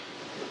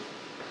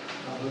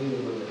Om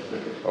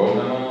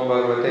Namo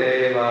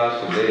Bhagavate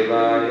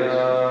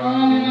Vasudevaya.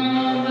 Om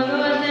Namo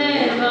Bhagavate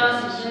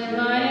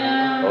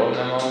Vasudevaya. Om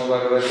Namo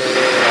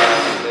Bhagavate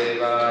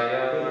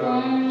Vasudevaya.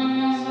 Om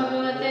Namo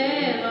Bhagavate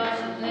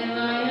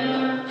Vasudevaya.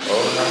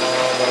 Om Namo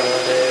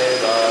Bhagavate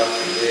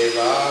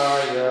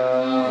Vasudevaya.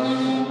 Om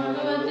Namo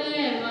Bhagavate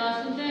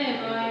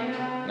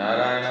Vasudevaya.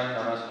 Narayanam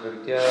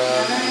Namaskritya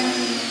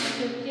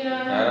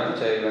Naram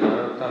Chaiva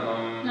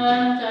Narottamam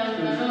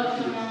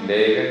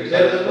Devim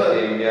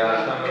Saraswatim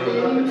Vyasam Tato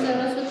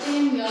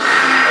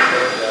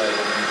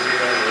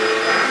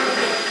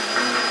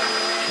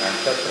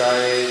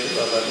Nakshatrayeshu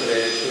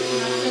Babhadreshu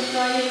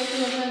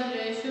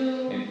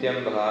Nityam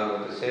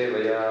Bhagavata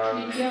Sevaya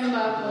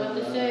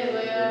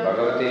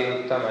Bhagavati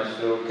Uttama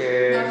Shloke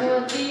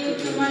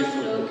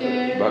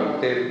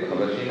Bhaktir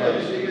Bhavati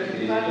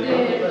Naishtikhi.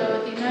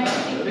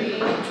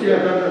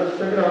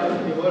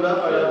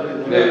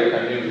 Today we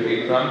continue to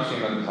read from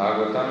Srimad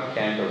Bhagavatam,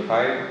 Canto 5,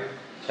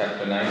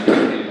 Chapter 9,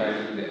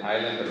 entitled The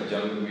Island of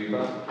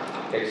Jambudvipa,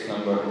 text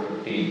number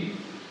 15.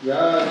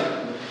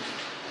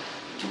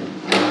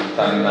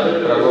 Tanna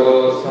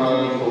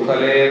Prabhosam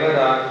Ukaleva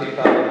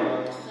Rakhitam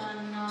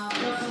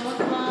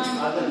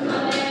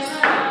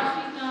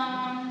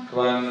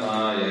Tvan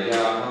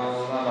Mayayaham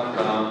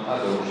Mamatam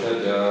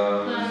Adoshaja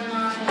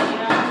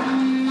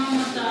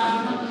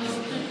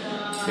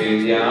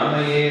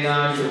Vidyamayena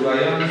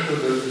Shubhayam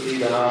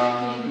Sudurvidam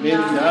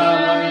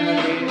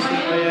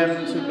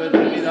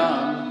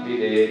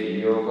Videhi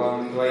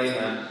Yogam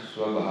Dvaina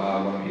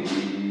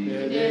Swabhavamiti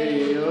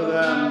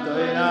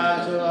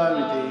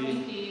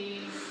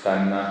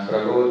Tanna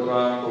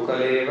Prabhotvam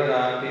Ukaleva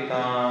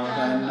Rakhitam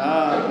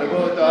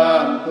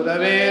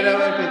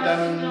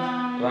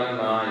Tvan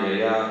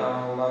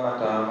Mayayaham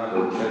Mamatam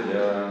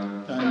Adoshaja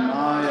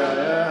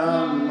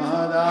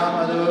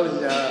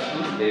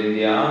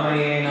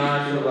Vidyamayena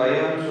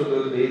Shubhayam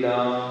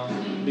Sudurvidam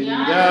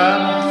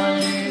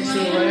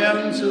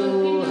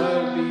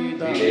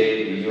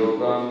Videhi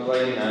Yogam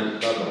Dvaina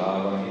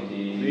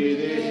Swabhavamiti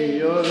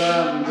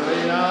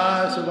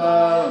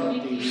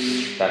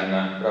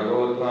Tanna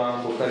Prabhotvam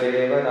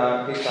Ukaleva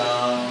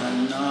Rakhitam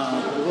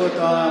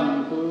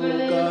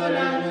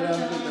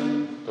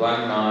Tvan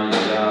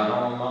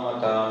Mayayaham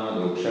Mamatam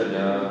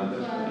Adoshaja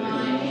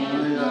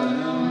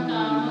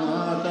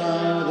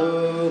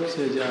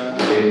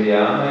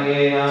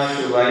Vidyamayena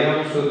Shubhayam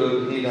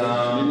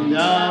Sudurvidam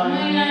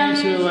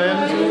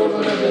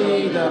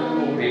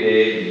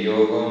Videhi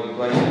Yogam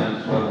Dvaina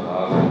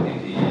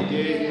Swabhavamiti.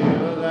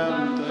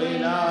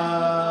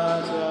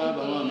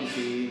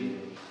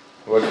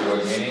 What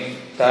meaning?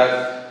 Tat.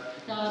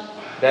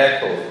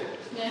 Therefore.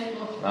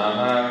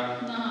 Naha.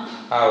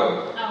 Our.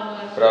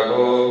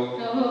 Prabhu.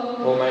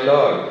 Oh my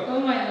Lord.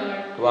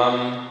 Tvam.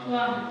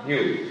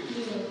 You.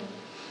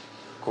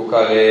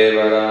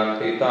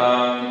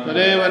 Kukalevarapitam.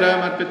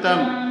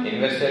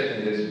 Invested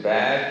in this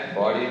bad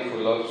body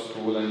full of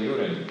stool and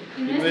urine.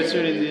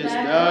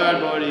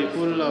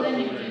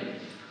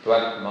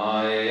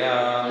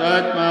 Tvatmayaya.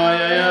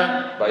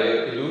 By your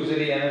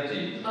illusory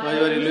energy.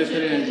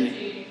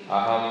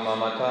 Aham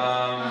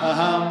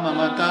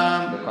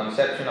mamatam. The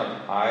conception of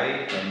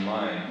I and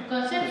mine.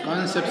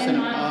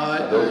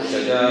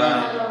 Dokshaja.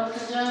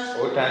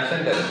 O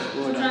transcendent.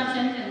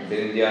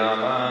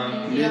 Vindyamam.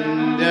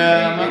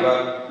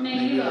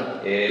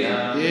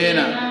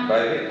 Ena.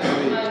 By which.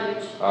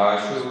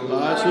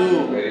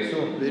 Ashu. Very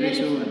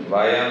soon.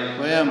 Vayam.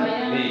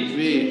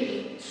 We.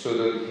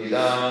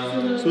 Sudurvidam.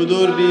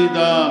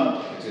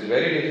 Which is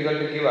very difficult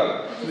to give up.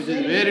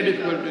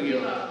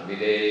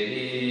 Videhi.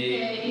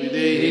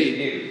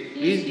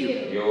 Please give.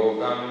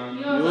 Yogam.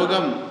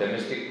 The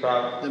mystic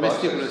process.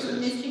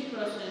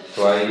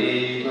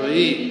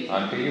 Tvayi.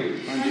 Unto you.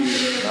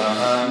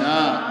 Naha.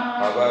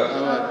 Our.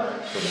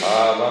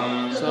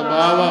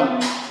 Subhavam.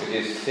 Which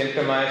is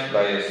symptomized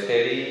by a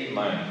steady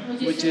mind.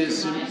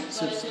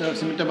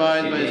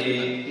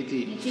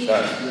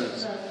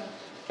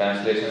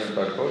 Translation and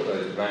purport by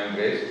Divine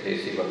Grace,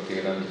 A.C.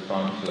 Bhaktivedanta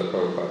Swami Srila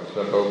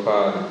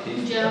Prabhupada Ki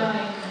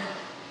Jai.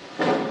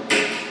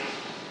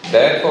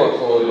 Therefore,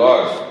 O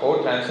Lord,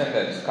 O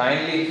Transcendence,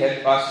 kindly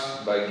help us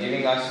by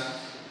giving us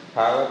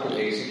power to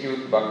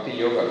execute Bhakti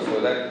Yoga so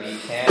that we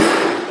can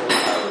control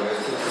our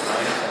restless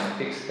minds and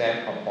fix them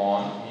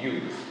upon you.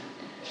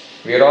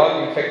 We are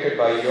all infected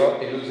by your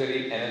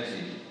illusory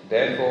energy.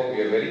 Therefore,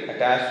 we are very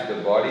attached to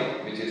the body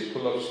which is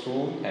full of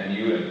stool and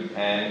urine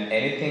and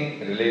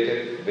anything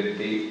related with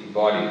the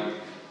body.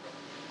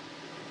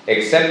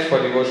 Except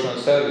for devotional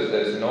service,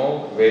 there is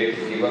no way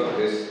to give up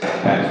this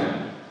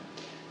attachment.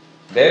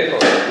 Therefore,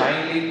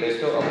 kindly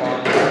bestow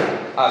upon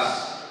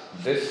us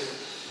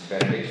this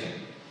benediction.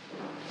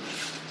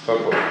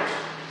 Purport.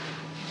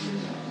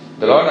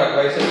 The Lord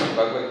advises in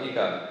Bhagavad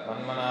Gita,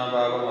 Manmana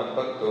Bhava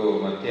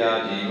Matpatto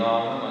Matya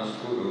Jimam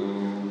Namaskuru.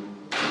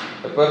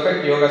 The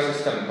perfect yoga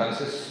system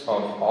consists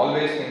of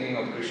always thinking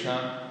of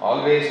Krishna,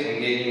 always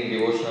engaging in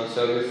devotional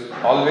service,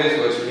 always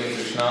worshipping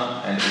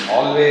Krishna, and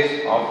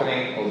always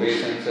offering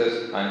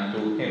obeisances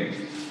unto Him.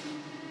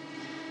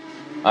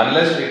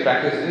 Unless we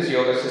practice this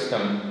yoga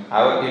system,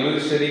 our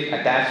illusory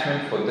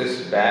attachment for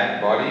this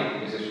bad body,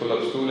 which is full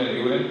of stool and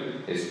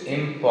urine, is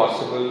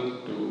impossible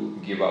to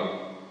give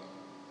up.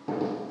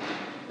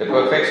 The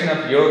perfection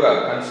of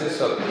yoga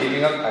consists of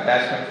giving up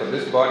attachment for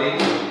this body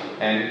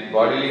and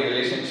bodily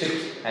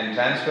relationships and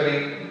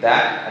transferring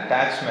that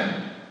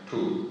attachment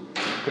to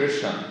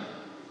Krishna.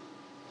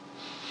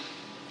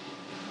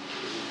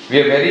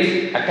 We are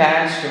very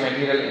attached to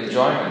material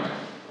enjoyment,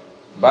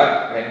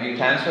 but when we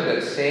transfer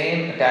that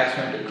same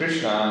attachment to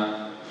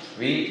Krishna,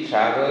 we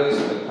traverse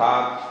the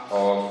path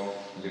of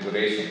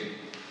liberation.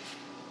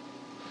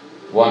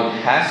 One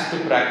has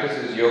to practice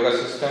this yoga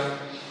system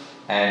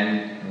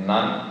and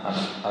none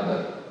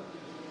other.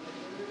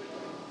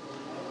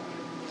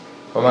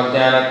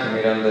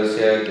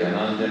 Omajnanathmirandasya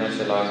jnananjana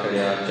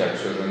shalakaya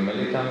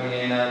chakshurunmilitam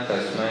yena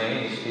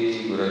tasmai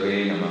shri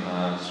gurave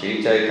namaha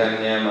Sri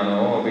Chaitanya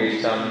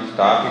manobishtam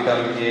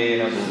sthapitam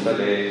yena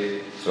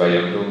bhutale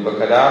swayam rupa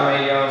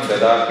kadamayam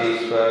dadati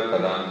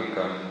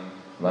swapadantikam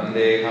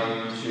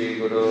vandeham Shri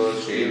Guru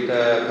Shri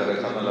Yuta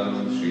Padakamalam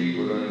Shri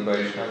Gurun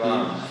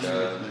Vaishnavamscha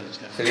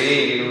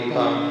Shri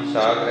Rupam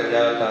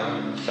Sagrajatam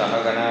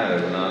Sahagana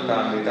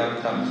Raghunatamritam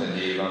Tam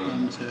Sanjeevam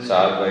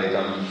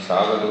Sadvaitam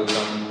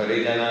Savadutam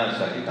Parijana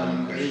Sahitam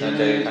Krishna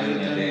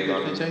Chaitanya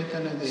Devam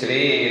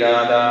Shri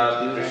Radha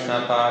Krishna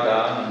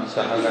Padam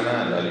Sahagana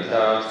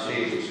Lalita Shri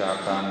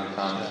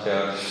Vishakhanvitamscha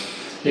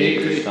Shri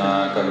Krishna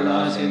Karuna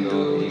Sindhu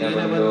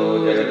Dinabandho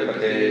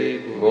Jagatpate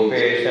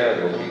Gopesha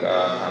Gopika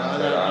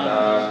Kanta Radha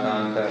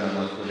Kanta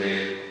Namasure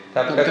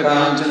Tapta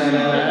Kanchana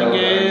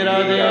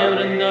Radhe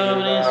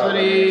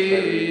Vrindavaneshwari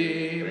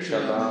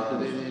Vrishabha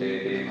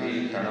Devi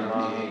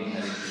Pranamami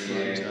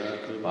Haripriye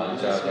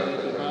Pancha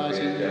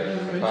Kartakriteja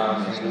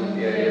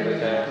Kripasindhubhya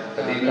Evacha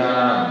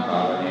Patitanam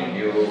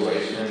Pavanebhyo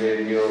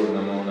Vaishnavebhyo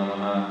Namo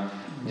Namaha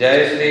Jai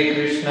Shri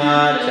Krishna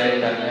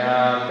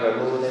Chaitanya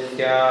Prabhu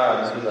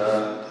Nityananda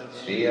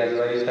Shri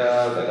Advaita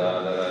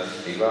Gadadhara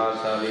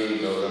Srivasadi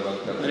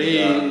Gaurabhakta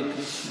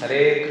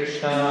Hare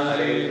Krishna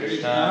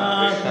Krishna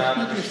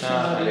Krishna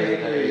Hare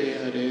Hare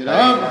Hare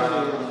Rama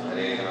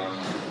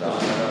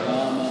Rama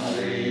Rama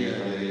Hare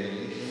Hare.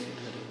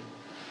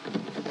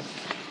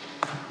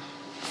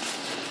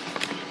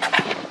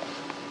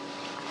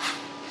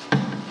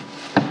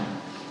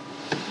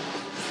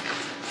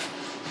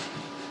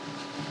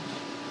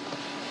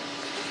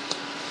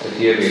 So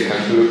here we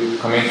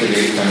coming to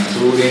the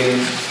concluding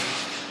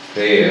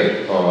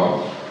prayer of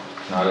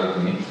Narada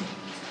Muni,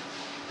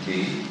 the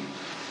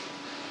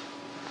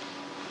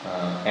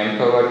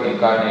empowered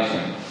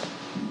incarnation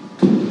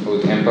who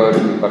is empowered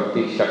with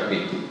Bhakti Shakti.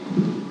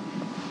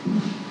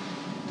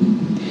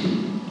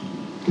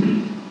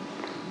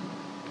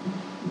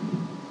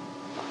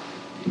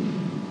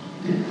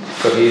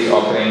 So he is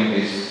offering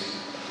his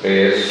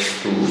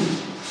prayers to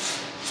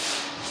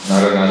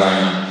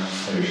Naranarayana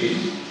Rishi.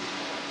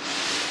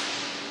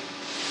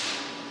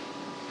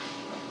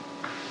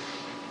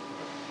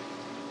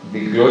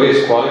 The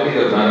glorious qualities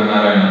of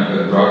Naranarayana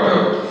were brought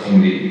out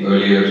in the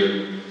earlier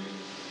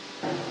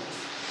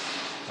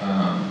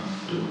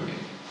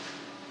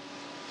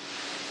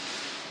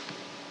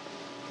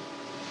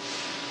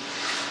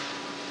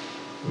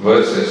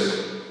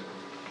verses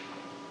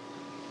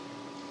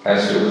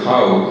as to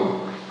how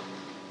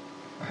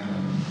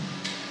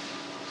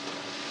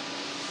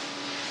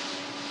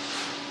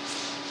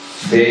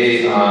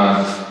they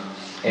are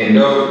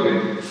endowed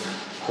with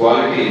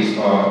qualities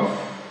of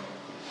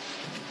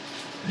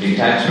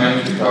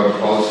detachment without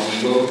false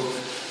ego,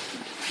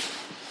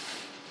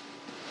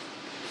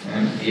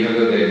 and even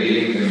though they are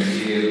dealing with the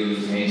material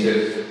nature,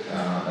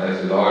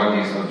 as the Lord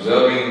is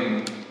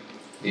observing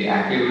the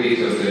activities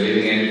of the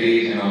living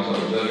entities and also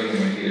observing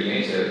the material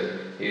nature,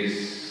 his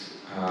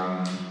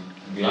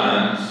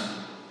glance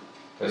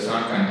does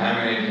not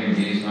contaminate him.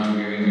 He is not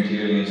giving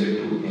material nature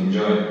to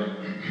enjoy.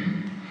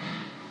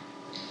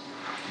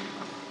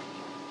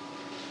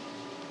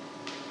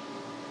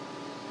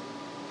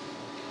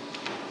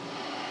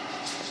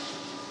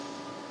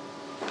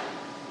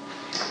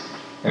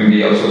 And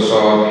we also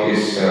saw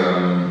his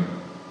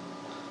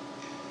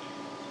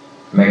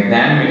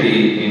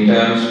magnanimity in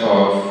terms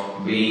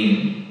of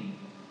being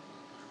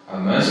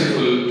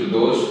merciful to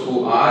those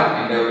who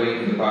are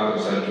endeavoring in the path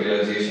of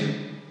self-realization.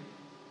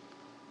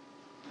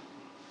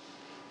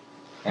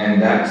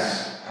 And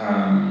that's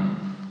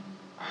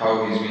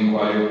how he's been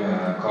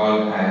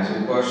called as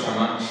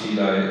Upashama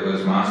Shila, who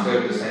has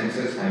mastered the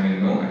senses,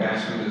 having no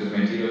attachment to the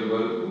material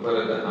world,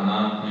 Uparata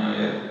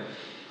Anatnyaya,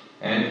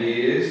 and he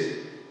is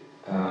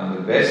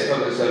the best of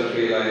the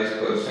self-realized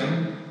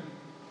person,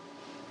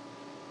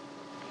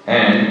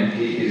 and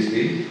he is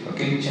the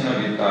Akinchana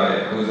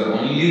Vittaya, who is the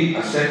only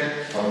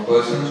asset of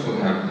persons who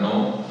have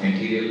no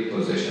material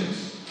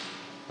possessions.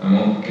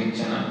 Namo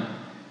Akinchana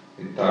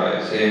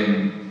Vittaya,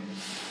 same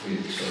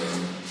which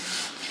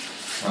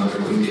Mother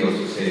Kunti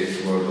also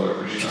says about Lord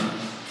Krishna.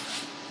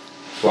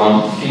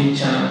 Swam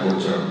Akinchana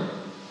Gocharam.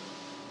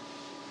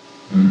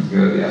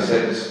 You are the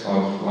assets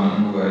of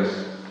one who has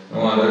no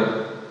other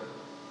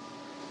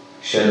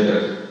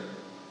shelter.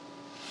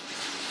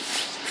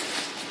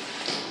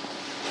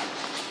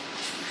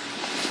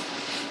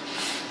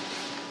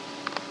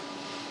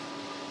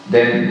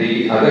 Then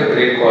the other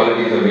great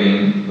qualities are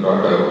being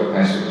brought out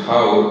as to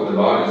how the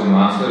Lord is the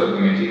master of the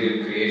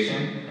material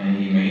creation and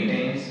He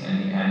maintains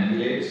and He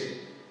annihilates.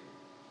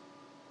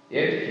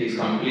 Yet He is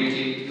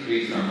completely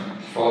free from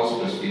false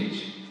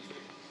prestige.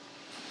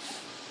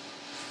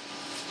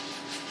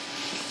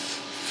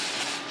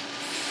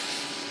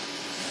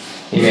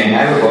 He may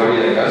have a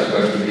body like us,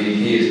 but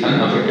He is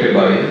unaffected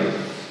by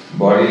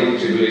bodily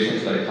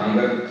tribulations like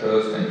hunger,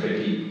 thirst and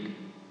fatigue.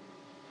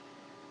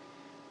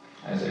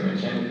 As I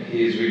mentioned,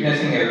 He is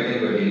witnessing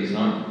everything, but He is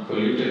not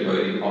polluted by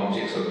the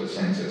objects of the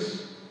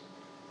senses.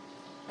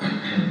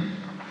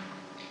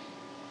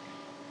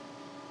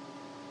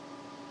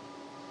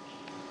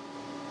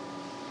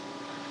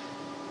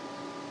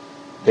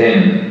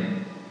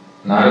 Then,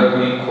 Narad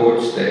Muni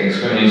quotes the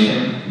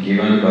explanation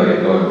given by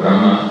Lord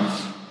Brahma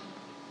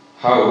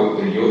how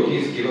the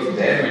yogis give up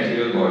their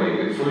material body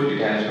with full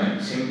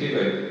detachment simply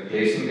by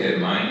placing their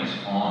minds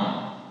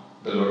on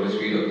the lotus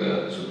feet of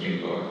the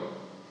Supreme Lord.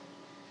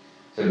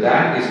 So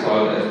that is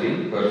called as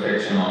the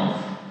perfection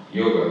of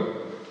yoga.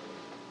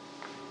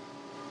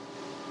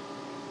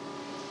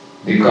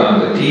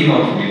 The theme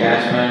of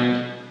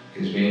detachment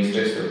is being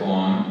stressed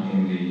upon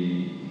in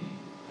the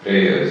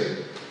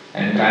prayers,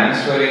 and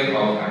transferring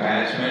of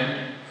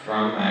attachment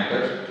from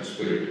matter to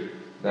spirit.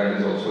 That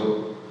is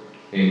also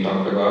being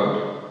talked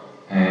about,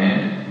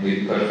 and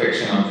the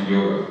perfection of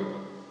yoga.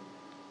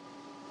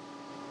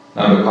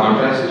 Now the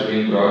contrast is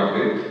being brought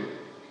with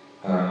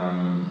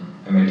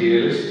a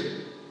materialist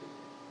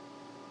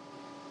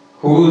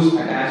whose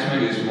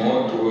attachment is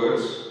more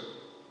towards,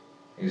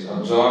 is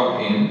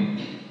absorbed in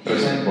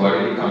present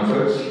bodily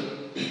comforts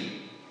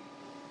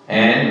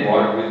and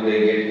what will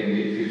they get in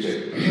the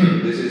future.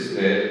 This is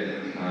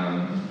their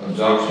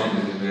absorption,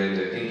 this is where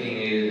their thinking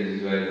is, this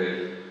is where their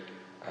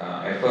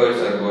efforts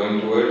are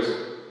going towards.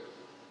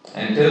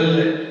 Until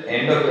the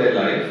end of their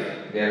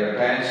life, they are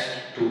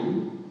attached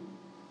to,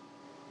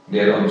 they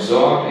are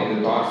absorbed in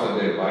the thoughts of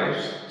their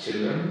wives,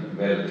 children,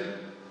 wealth.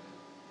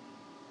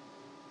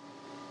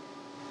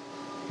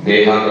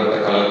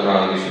 Deha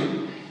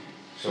Kalatradishu.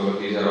 So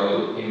these are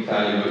all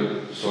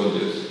infallible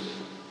soldiers.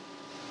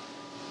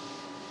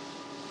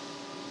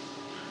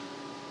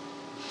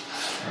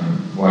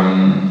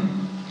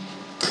 One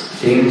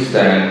thinks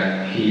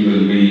that he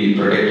will be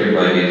protected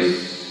by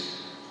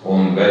his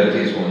own wealth,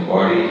 his own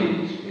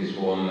body, his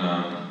own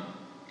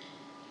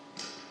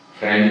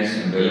friends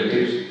and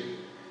relatives,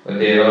 but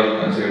they are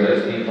all considered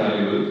as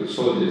infallible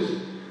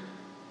soldiers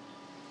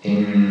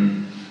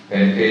when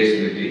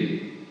faced with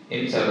the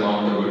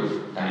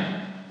insurmountable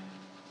time.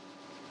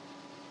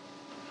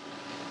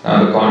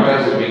 Now the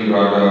contrast is being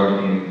brought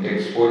out in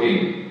text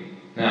 14.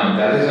 Now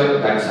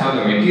that's how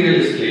the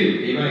materialists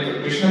live. Even if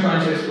a Krishna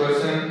conscious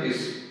person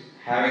is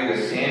having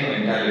the same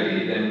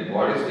mentality, then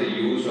what is the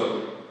use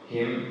of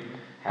him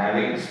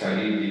having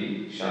studied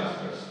the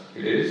Shastras?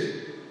 It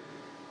is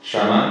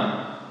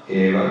Shrama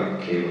Eva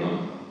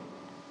Kevalam.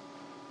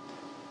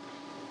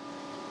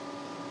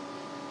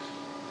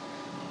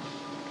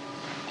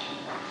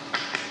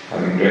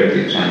 Having read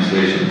the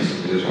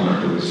translations, I just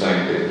wanted to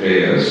recite the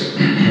prayers.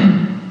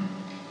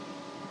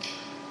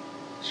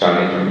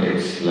 Starting from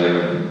text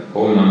 11.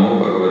 Om Namo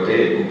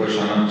Bhagavate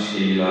Upashana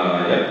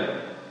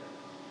Shilaya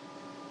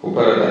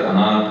Uparata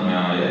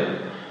Anatmaya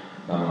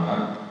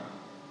Namaha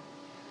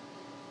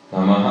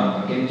Namaha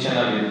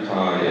Akinchana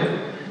Vitthaya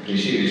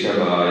Rishi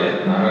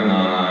Rishabhaya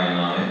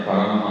Naranarayanaya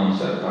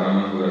Paramahamsa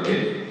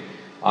Paramagurave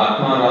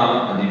Atmaram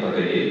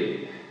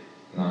Adipataye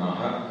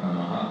Namaha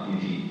Namaha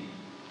Iti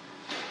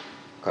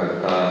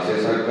Kartasya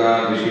Sarga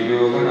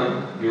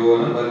Vishiyoganam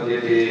Yona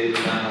Padyate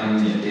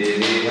Nahanyate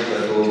Deha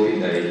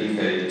Tatopi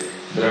Daihikai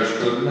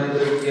Drashturna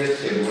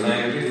Drugyasya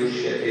Gunai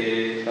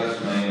Vidushyate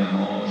Tasmai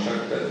Namo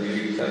Shakta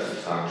Dvivikta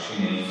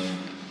Sakshine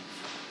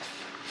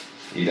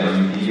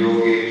Idam Hi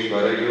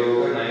Yogeshvara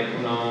Yoga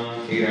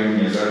Naipunam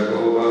Hiranya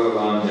Gargo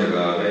Bhagavan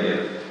Jagadaya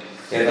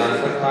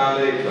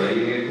Yadantakale Tvai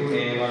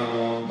Nirgune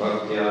Mano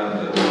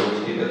Bhaktya Tato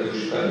Stita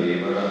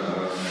Devaraha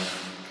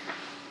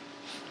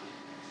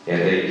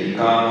Yadaihi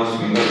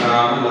Kamasminga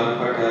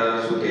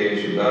Kamalampada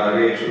Suteshu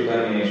Dareshu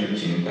Dhaneshu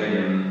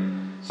Chintayan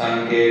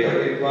Sanketa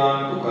Vidvan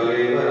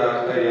Kukaleva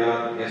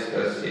Raktaya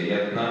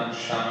Yastasya Yatna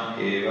Sham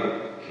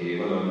Eva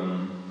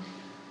Kevalam.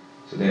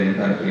 So then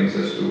that brings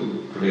us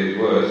to today's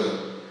verse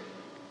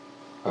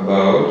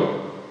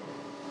about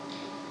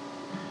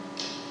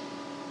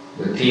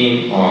the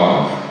theme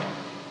of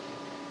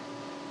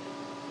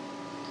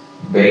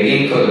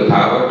begging for the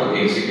power to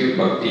execute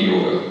Bhakti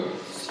Yoga.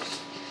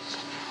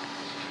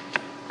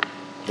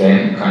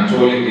 Then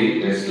controlling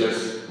the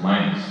restless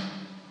minds.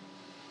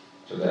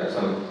 So that's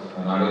how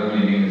another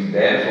meaning is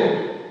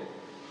therefore.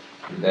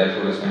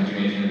 Therefore is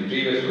continuation of the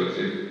previous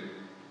verses.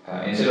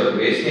 Instead of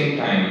wasting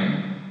time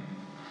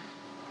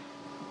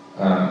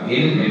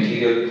in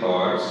material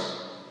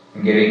thoughts,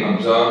 getting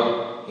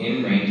absorbed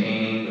in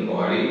maintaining the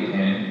body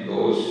and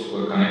those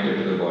who are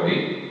connected to the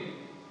body,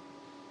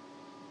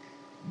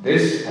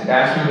 this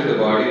attachment to the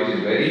body is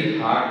very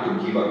hard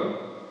to give up.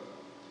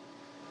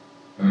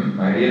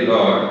 My dear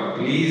Lord,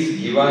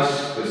 please give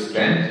us the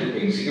strength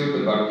to execute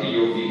the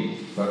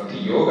Bhakti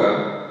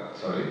Yoga,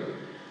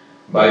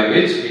 by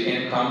which we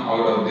can come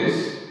out of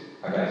this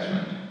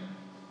attachment.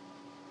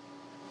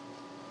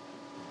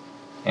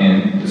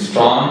 And the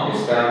strong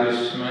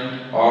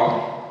establishment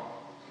of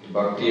the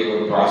Bhakti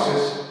Yoga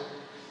process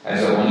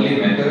as a only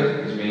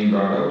method is being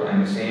brought out,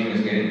 and the same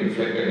is getting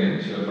reflected in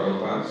Srila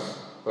Prabhupada's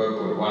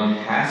purport. One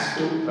has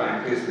to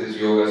practice this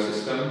yoga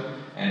system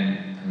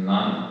and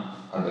none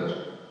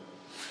other.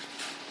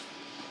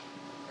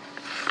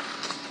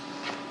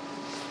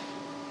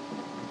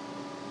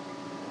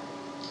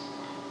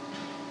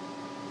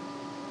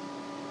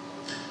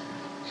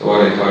 So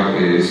what I thought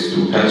is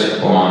to touch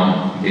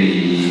upon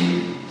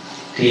the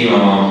theme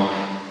of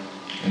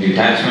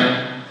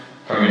detachment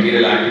from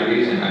material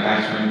activities and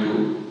attachment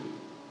to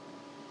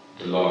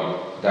the Lord.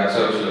 That's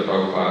how Srila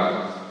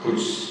Prabhupada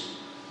puts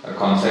a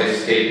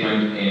concise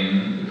statement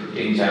in the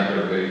 15th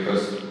chapter of the very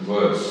first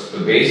verse. The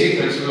basic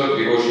principle of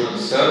devotional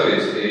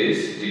service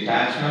is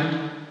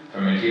detachment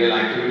from material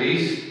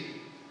activities.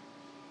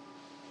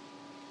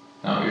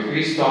 Now, if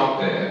we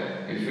stop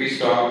there, if we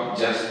stop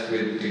just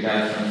with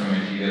detachment from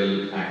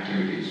material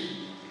activities,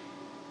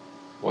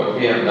 what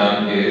we have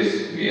done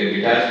is we are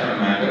detached from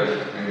matter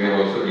and we have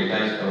also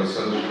detached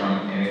ourselves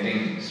from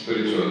anything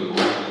spiritual.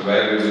 So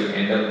where we will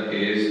end up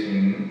is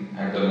in,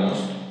 at the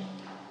most,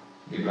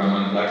 the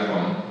Brahman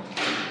platform,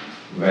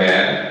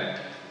 where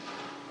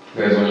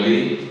there is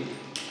only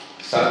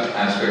Sat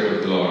aspect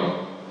of the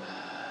Lord.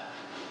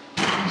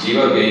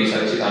 Jiva being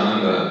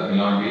Satchitananda will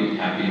not be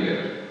happy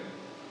there.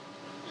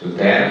 So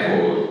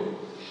therefore,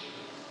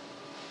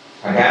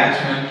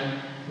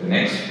 attachment, the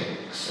next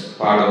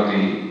part of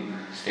the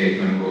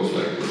statement goes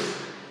like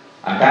this.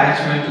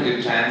 Attachment to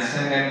the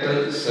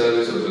transcendental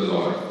service of the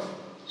Lord.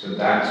 So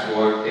that's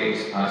what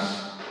takes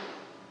us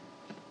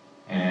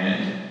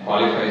and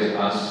qualifies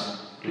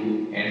us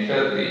to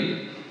enter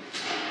the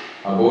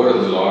abode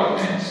of the Lord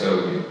and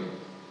serve Him.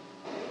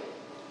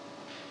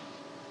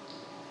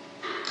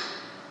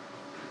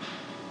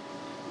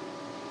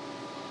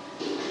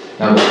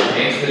 Now, what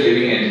makes the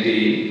living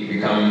entity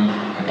become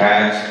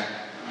attached,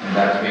 and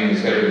that's being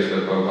described with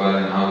Srila Prabhupada,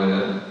 and how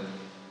the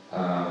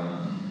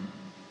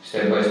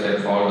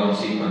step-by-step fall-down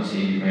sequence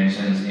he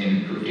mentions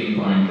in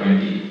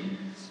 15.20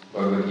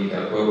 Bhagavad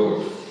Gita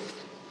purport.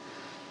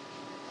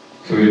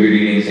 So we'll be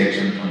reading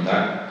sections from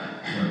that.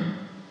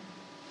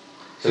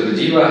 So the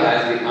jiva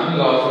has the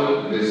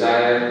unlawful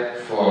desire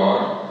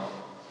for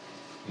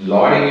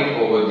lording it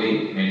over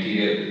the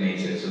material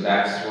nature. So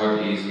that's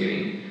what he is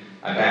getting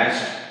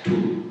attached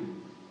to.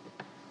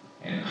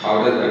 And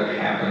how does that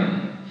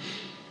happen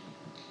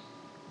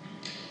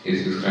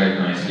is described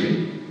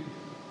nicely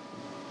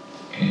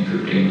in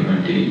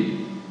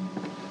 1520.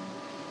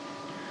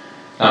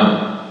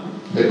 Now,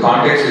 the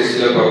context is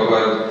Srila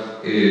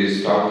Prabhupada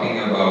is talking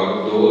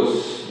about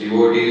those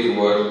devotees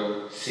who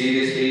are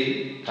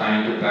seriously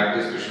trying to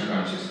practice Krishna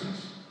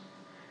consciousness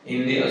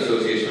in the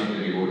association of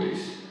the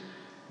devotees.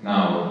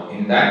 Now,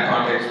 in that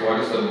context, what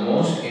is the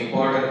most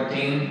important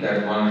thing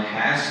that one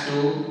has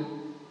to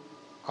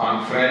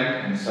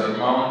confront and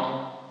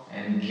surmount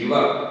and give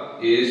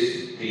up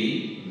is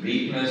the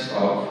weakness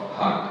of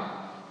heart.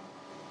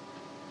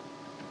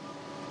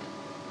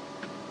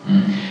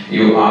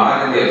 You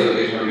are in the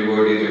association of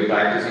devotees, you are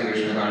practicing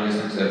Krishna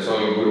consciousness, that's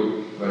all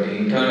good, but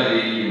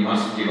internally you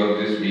must give up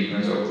this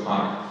weakness of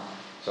heart.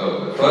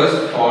 So the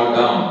first fall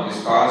down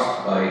is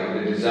caused by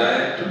the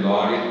desire to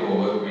lord it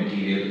over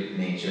material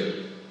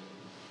nature.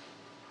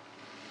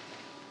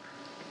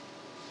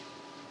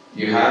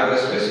 You have a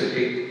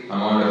specific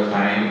amount of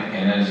time,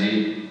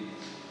 energy,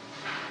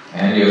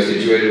 and you are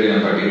situated in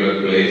a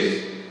particular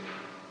place.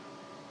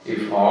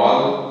 If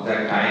all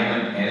that time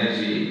and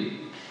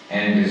energy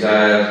and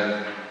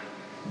desire,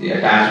 the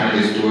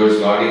attachment is towards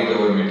lording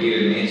over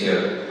material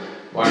nature,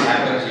 what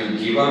happens?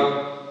 You give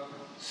up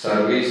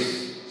service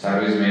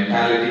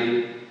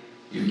mentality,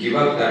 you give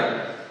up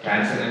that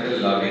transcendental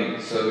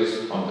loving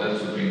service of that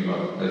Supreme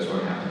Lord. That's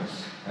what happens.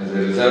 As a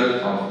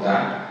result of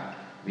that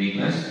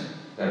weakness,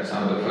 that's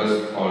how the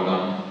first fall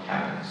down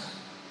happens.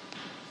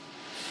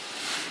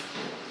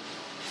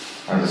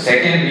 And the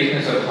second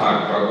weakness of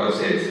heart, Prabhupada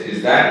says,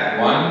 is that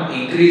one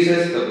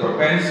increases the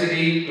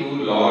propensity to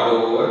lord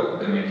over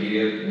the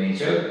material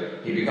nature.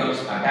 He becomes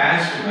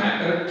attached to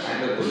matter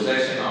and the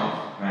possession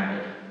of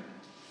matter.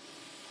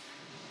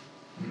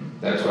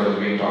 That's what is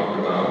being talked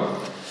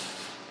about.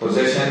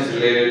 Possessions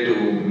related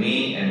to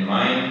me and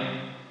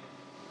mine.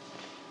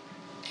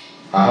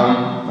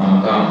 Aham,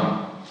 mamatam.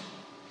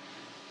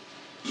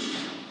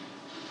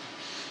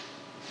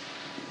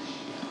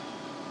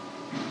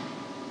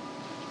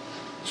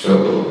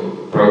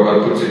 So,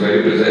 Prabhupada puts it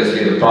very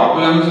precisely. The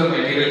problems of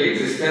material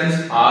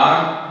existence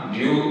are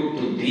due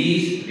to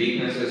these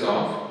weaknesses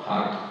of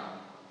heart.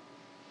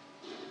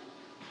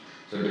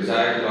 So,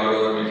 desire to lord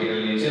over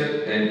material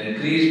nature, then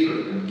increase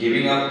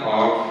giving up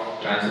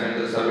of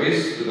transcendental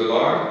service to the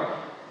Lord,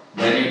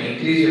 then you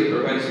increase your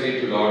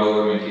propensity to lord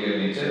over material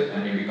nature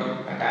and you become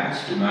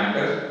attached to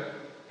matter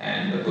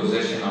and the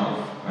possession of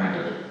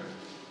matter.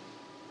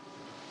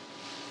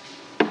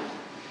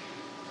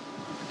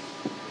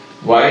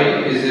 Why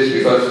is this?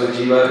 Because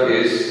the jiva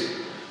is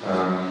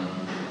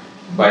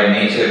by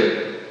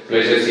nature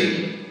pleasure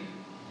seeking.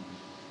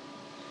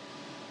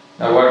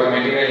 Now what the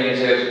material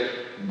nature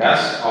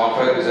does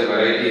offer is a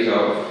variety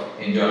of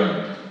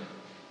enjoyment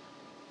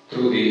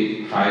through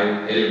the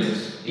five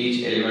elements.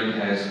 Each element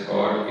has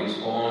got its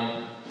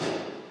own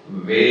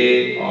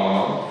way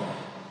of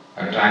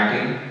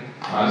attracting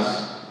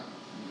us.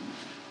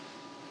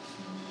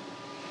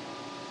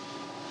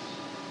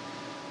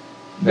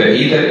 The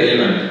ether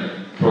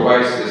element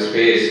provides the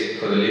space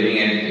for the living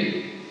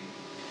entity,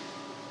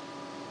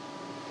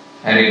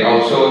 and it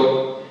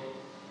also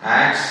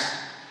acts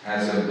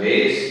as a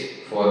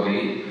base for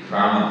the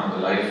prana,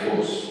 the life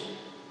force,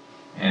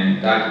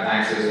 and that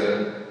acts as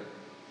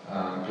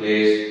a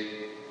place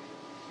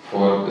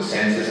for the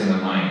senses and the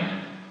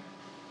mind.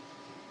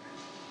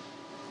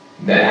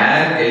 The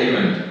air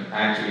element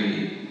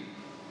actually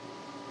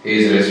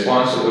is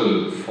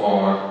responsible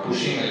for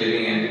pushing a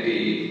living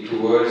entity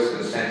towards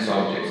the sense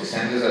objects. The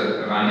senses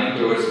are running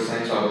towards the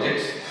sense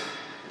objects.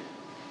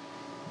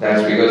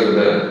 That's because of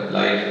the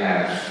light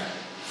air.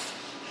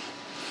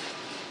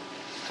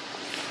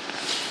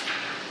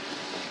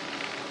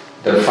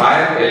 The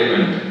fire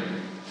element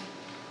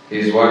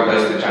is what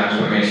does the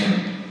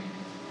transformation,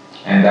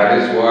 and that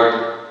is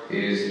what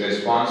is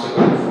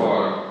responsible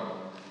for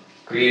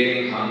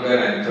creating hunger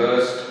and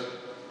thirst,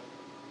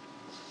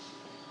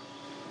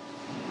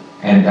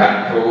 and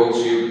that provokes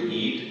you to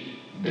eat,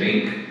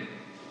 drink.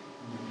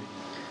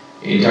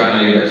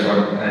 Internally, that's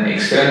what, and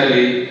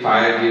externally,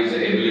 fire gives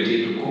the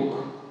ability to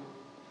cook,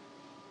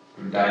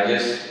 to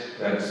digest.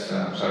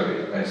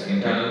 That's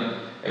internal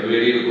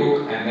ability to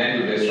cook and then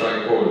to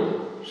destroy cold.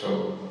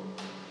 So,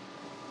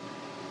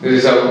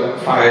 this is how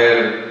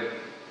fire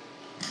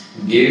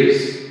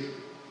gives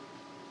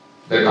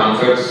the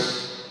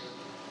comforts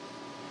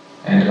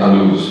and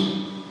allures,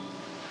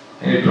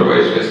 and it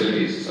provides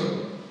facilities.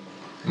 So,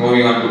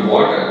 moving on to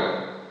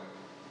water.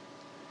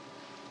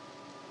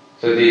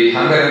 So, the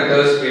hunger and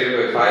thirst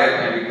created by fire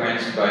can be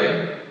quenched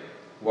by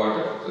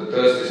water. So,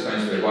 thirst is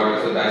quenched by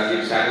water, so that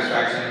gives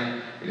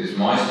satisfaction, it is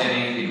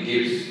moistening, it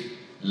gives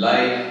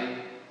life.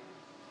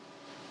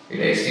 It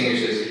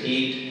extinguishes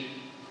heat,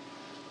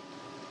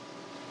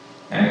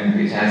 and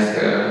it has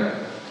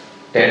the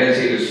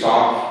tendency to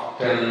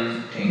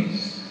soften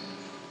things.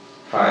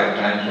 Fire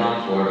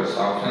transforms, water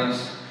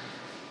softens.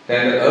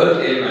 Then the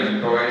earth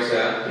element provides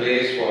a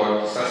place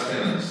for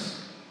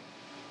sustenance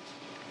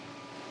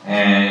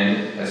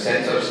and a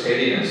sense of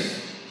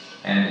steadiness,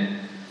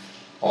 and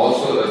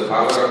also the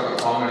power of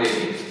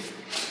accommodating.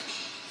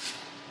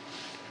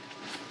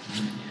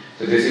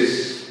 So this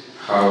is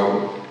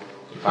how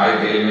the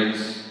five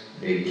elements,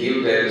 they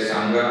give their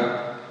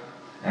sangha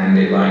and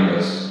they bind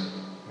us.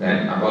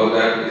 Then above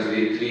that is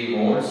the three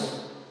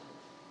modes,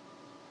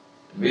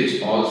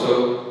 which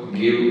also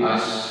give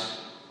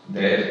us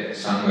their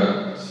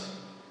sangha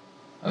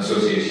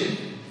association.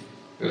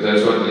 Because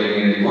that's what the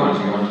living entity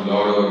wants. You want to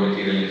lord over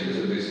material nature.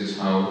 So this is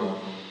how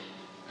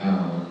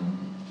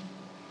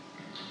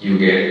you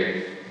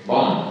get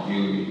bound.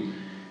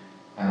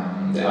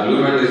 The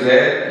allurement is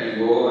there,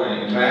 you go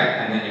and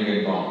interact, and then you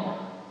get bound.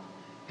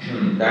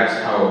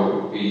 That's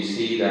how we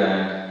see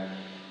that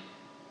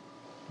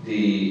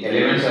the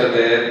elements are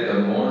there, the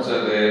modes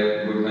are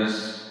there,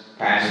 goodness,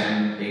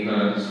 passion,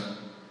 ignorance.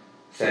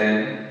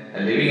 Then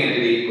a living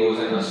entity goes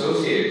and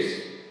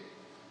associates.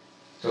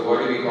 So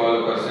what do we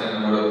call a person in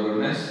the mode of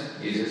goodness?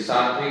 He is a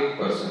sattvic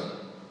person.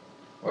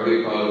 What do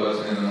we call a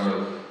person in the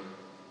mode of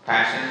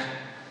passion?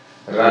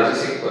 A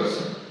rajasic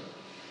person.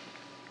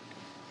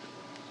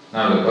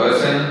 Now the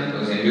person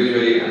was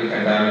individually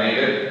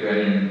uncontaminated.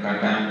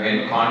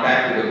 When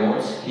contact with the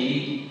modes,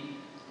 he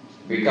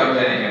becomes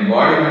an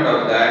embodiment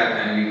of that,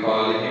 and we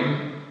call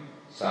him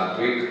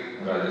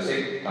sattvic,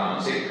 rajasic,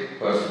 tamasic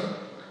person.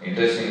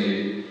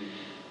 Interestingly,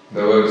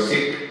 the word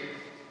Sikh,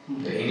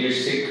 the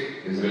English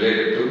Sikh, is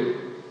related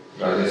to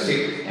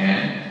rajasic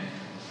and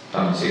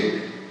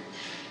tamasic.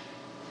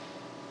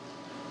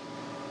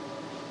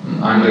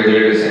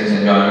 Unregulated sense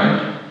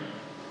enjoyment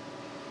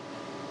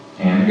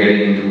and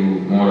getting into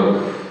mode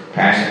of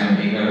passion and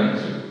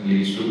ignorance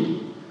leads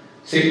to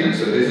sickness.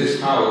 So this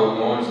is how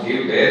modes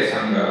give their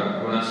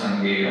sangha, guna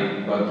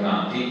sangena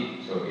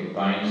badnati. So it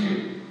binds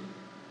you.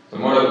 The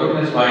mode of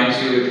goodness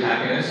binds you with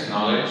happiness,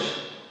 knowledge,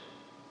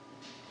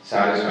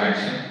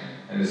 satisfaction,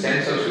 and the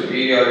sense of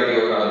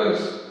superiority over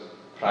others,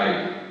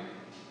 pride.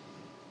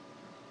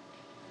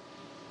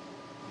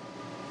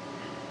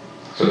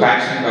 So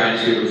passion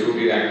binds you to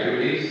fruitive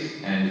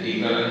activities, and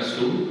ignorance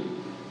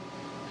to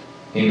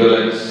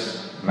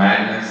indolence,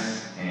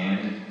 madness,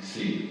 and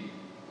sleep.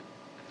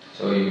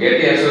 So you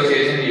get the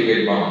association, you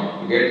get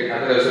bound. You get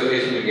another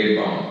association, you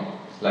get bound.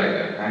 It's like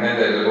that. And then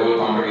there's a whole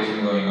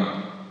competition going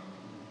on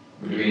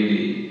between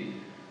the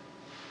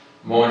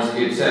modes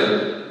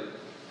itself,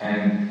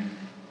 and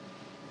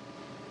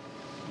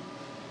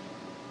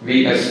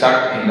we are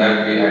stuck in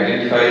that. We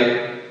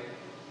identify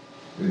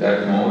with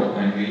that mode,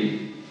 and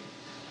we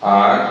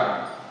are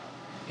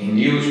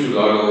induced to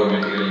lord over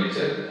material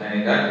nature,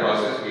 and in that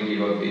process we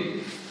give up the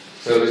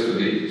service to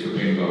the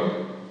Supreme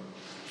Lord.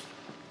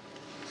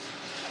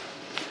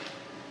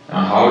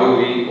 Now, how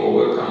do we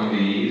overcome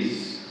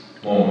these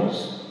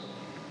modes?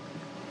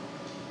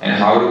 And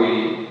how do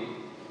we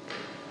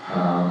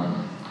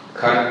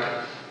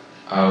cut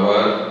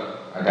our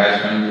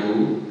attachment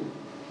to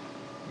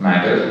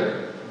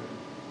matter?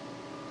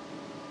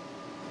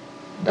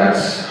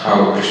 That's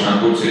how Krishna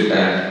puts it,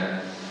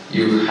 that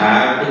you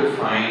have to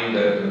find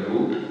the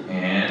root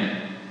and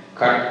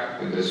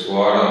cut with the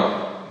sword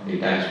of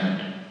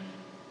detachment.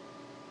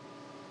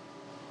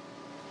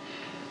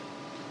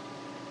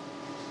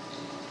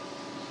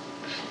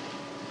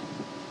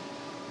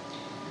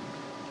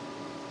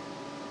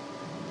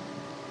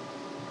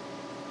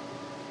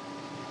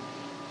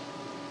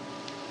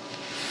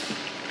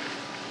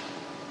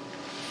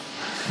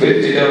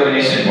 With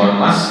determination, one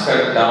must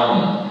cut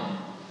down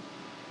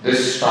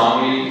this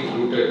strongly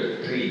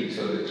rooted tree.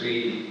 So the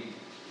tree,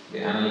 the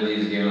analogy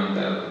is given on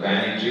the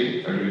banyan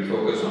tree, but we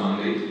focus on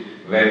the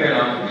weapon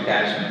of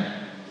detachment.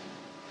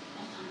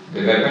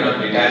 The weapon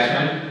of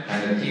detachment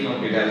and the theme of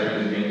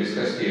detachment is being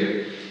discussed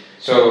here.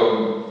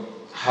 So,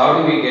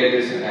 how do we get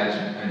this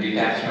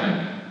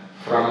detachment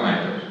from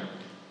matter?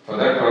 For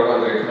that,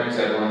 Prabhupada recommends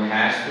that one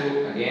has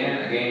to again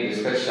and again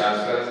discuss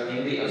Shastras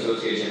in the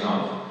association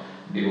of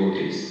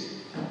devotees.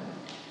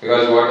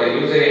 Because what the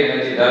illusory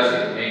energy does,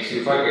 it makes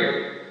you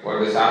forget. What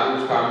the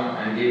sadhus come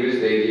and give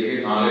is, they give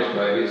you knowledge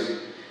by which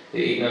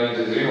the ignorance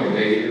is removed,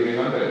 they give you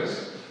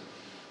remembrance.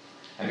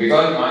 And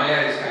because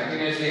Maya is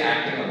continuously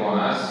acting upon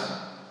us,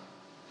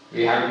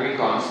 we have to be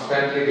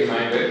constantly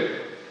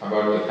reminded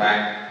about the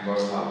fact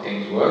about how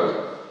things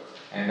work,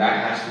 and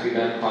that has to be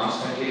done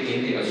constantly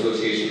in the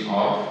association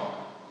of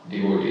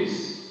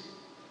devotees.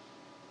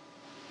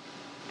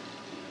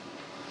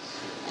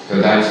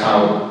 So that's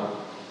how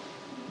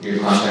you're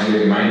constantly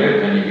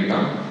reminded and you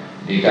become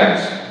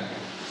detached.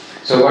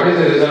 So what is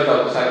the result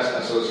of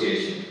such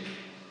association?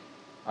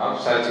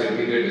 Of such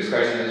repeated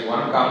discussion is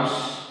one comes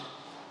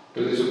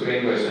to the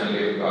Supreme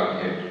Personality of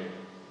Godhead.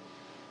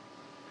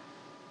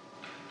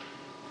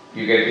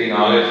 You get the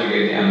knowledge, you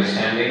get the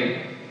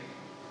understanding,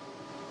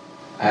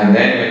 and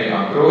then when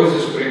you approach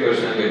the Supreme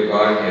Personality of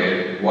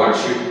Godhead, what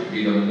should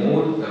be the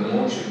mood? The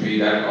mood should be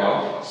that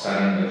of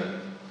surrender.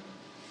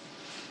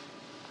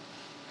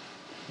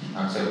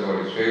 Accept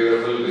what is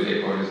favorable,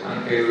 reject what is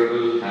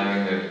unfavorable,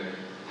 having that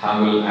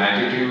humble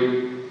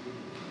attitude,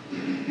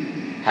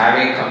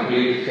 having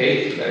complete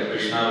faith that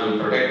Krishna will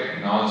protect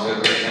in all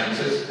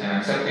circumstances, and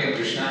accepting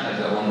Krishna as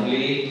the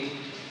only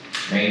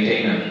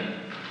maintainer.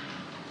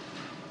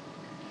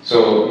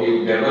 So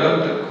you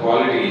develop the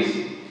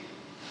qualities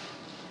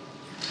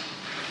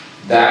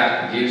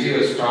that gives you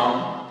a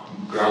strong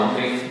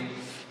grounding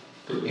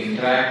to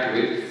interact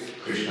with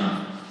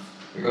Krishna,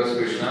 because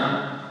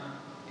Krishna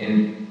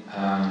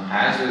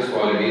has those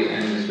qualities,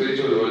 and in the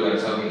spiritual world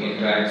that's how he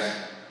interacts.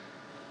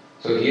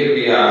 So here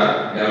we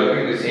are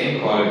developing the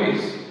same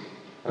qualities,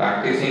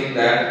 practicing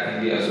that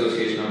in the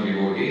association of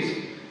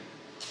devotees,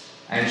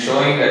 and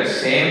showing that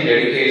same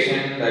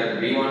dedication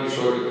that we want to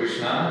show to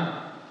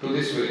Krishna to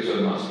the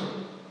spiritual master.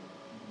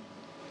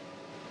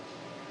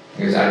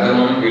 Because at the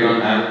moment we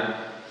don't have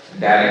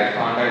direct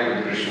contact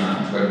with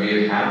Krishna, but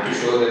we have to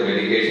show that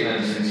dedication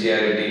and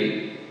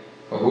sincerity.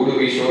 For who do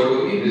we show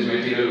to in this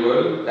material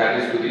world? That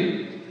is to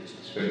the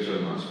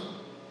spiritual master.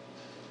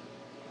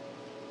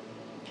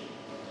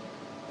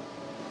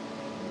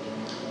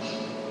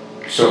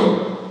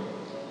 So,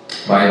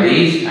 by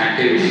these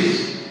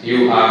activities,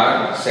 you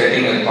are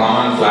setting a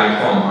common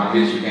platform on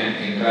which you can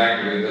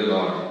interact with the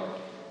Lord.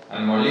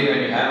 And only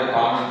when you have a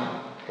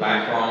common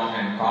platform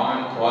and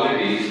common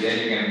qualities, then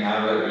you can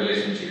have a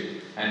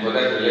relationship. And for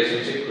that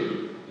relationship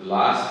to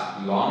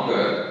last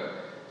longer,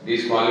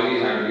 these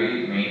qualities have to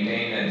be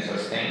maintained and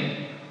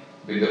sustained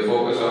with the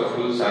focus of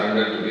full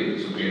surrender to the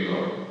Supreme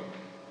Lord.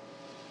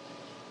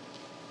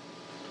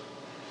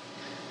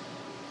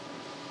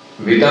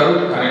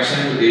 Without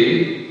connection to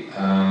the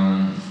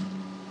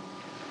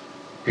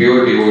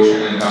pure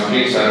devotion and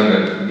complete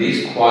surrender,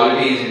 these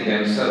qualities in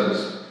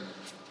themselves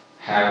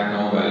have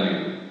no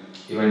value.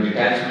 Even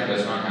detachment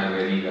does not have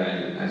any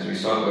value. As we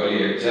saw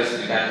earlier, just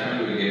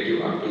detachment will get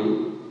you up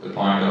to the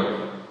point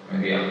of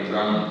maybe up to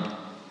Brahman.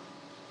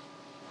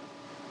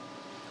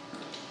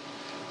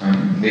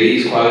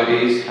 These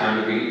qualities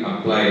have to be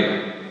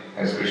applied,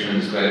 as Krishna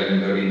described in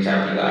the 13th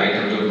chapter, the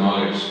items of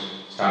knowledge,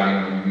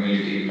 starting from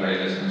humility, pride,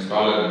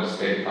 tolerance,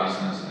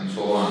 steadfastness, and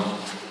so on.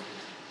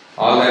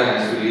 All that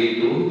has to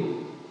lead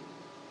to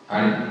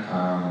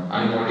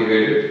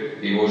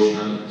unmotivated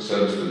devotional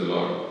service to the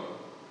Lord.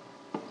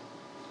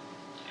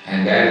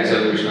 And there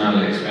itself Krishna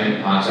will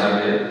explain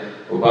Acharya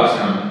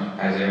Upasana,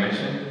 as I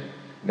mentioned.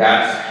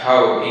 That's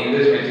how in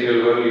this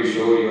material world you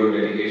show your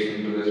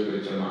dedication to the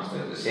spiritual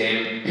master. The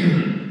same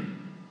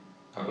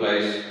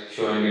applies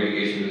showing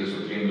dedication to the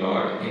Supreme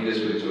Lord in the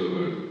spiritual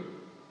world.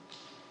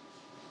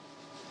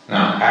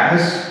 Now,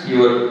 as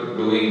you are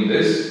doing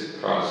this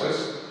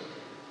process,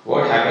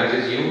 what happens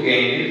is you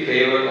gain the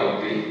favor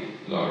of the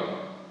Lord.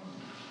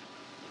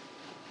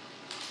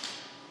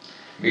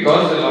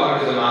 Because the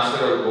Lord is the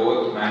master of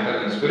both matter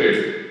and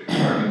spirit,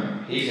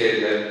 he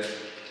says that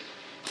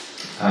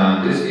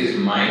this is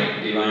my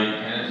divine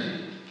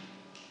energy.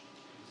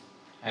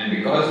 And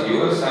because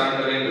you are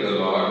surrendering to the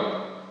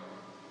Lord,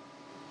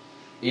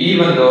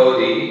 even though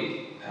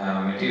the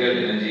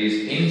material energy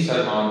is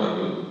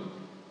insurmountable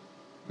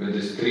with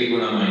this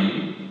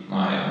Trigunamayi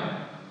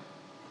Maya,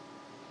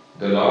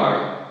 the Lord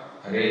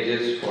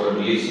arranges for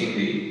releasing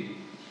the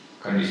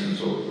conditioned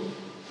soul.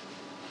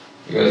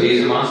 Because he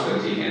is a master,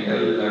 he can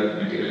tell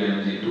that material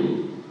energy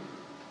to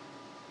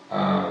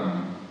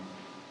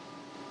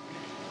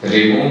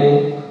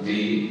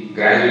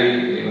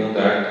gradually remove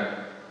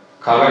that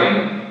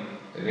covering,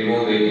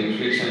 remove the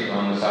inflictions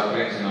on the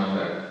sufferings and all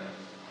that.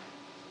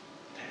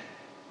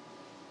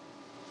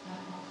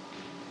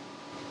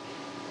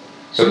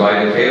 So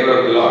by the favor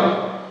of the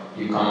Lord,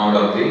 you come out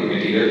of the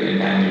material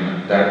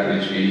entanglement, that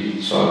which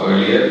we saw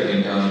earlier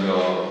in terms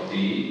of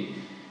the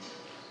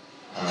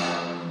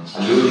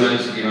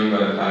allurements given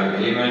by the five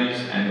elements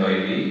and by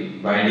the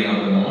binding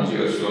of the nodes,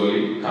 you are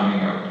slowly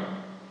coming out.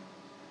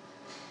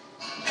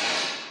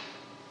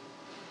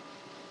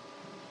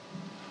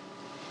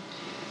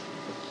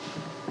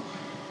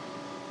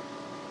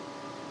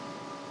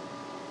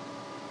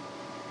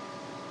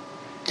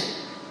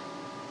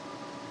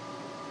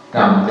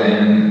 Now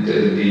then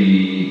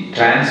the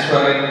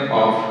transferring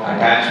of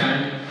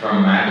attachment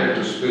from matter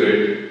to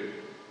spirit,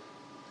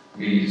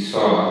 we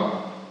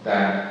saw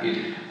that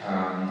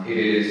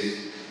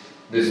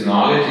this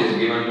knowledge is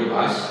given to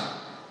us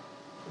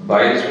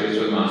by the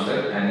spiritual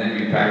master, and then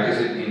we practice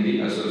it in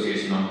the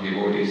association of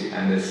devotees,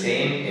 and the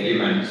same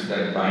elements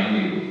that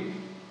bind you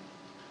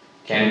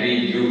can be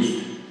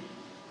used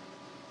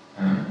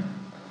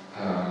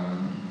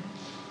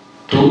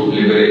to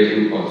liberate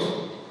you also.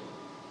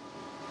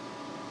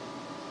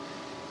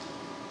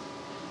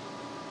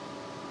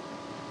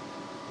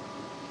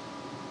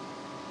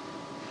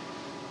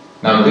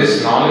 Now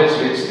this knowledge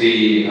which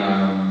the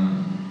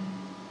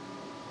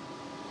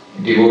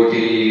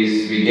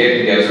devotees, we get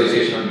in the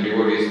association of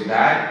devotees,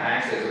 that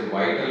acts as a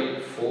vital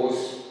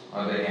force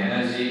or the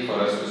energy for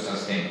us to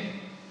sustain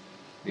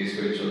the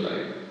spiritual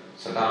life.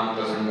 Satam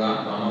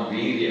prasanga mama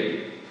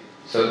virya.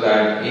 So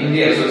that in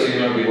the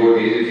association of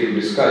devotees, if you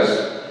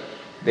discuss,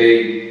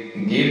 they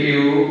give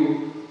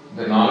you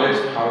the knowledge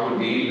how to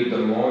deal with the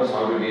modes,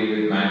 how to deal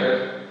with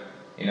matter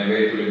in a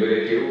way to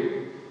liberate you.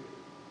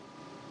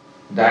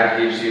 That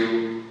gives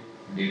you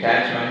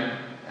detachment,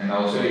 and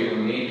also you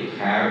need to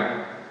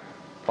have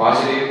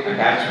positive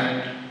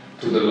attachment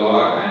to the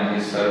Lord and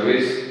His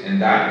service,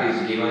 and that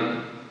is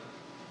given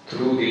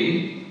through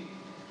the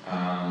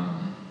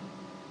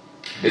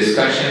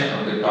discussion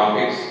of the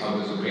topics of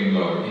the Supreme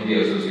Lord in the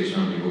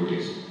association of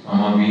devotees.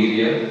 Mama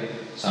Virya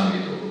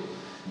Samvito.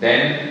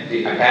 Then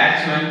the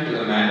attachment to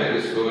the matter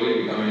is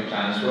slowly becoming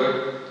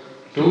transferred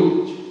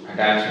to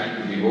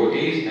attachment to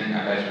devotees and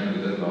attachment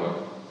to the Lord.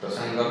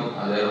 Prasangam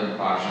Adaram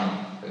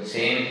Pasham. The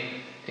same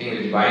thing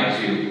which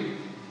binds you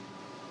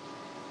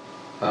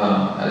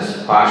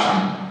as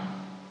Pasham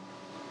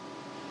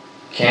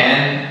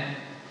can,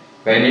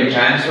 when you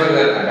transfer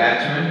that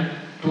attachment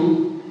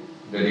to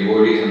the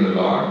devotees and the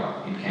Lord,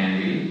 it can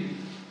be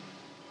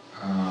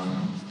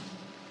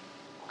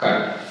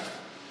cut.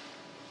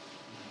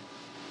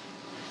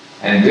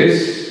 And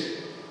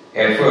this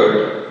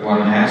effort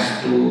one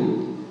has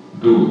to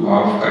do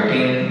of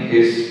cutting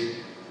his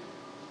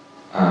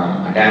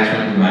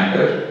attachment to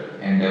matter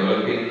and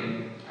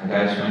developing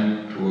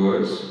attachment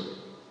towards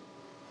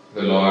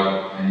the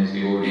Lord and His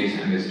devotees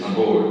and His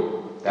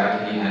abode,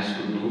 that he has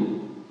to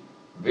do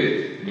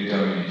with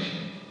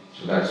determination.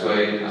 So that's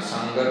why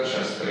Asangat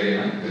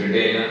Shastrena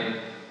Dridena,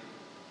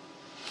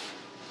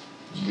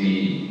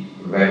 the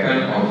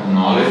weapon of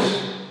knowledge,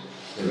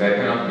 the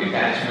weapon of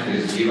detachment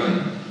is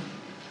given.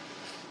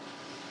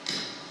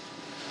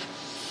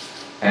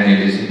 And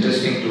it is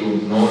interesting to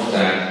note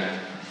that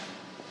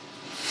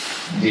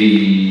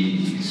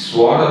the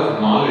sword of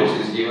knowledge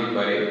is given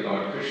by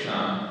Lord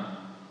Krishna,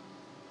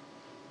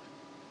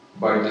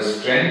 but the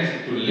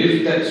strength to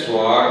lift that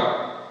sword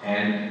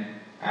and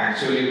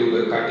actually do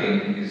the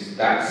cutting, is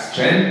that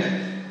strength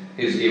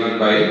is given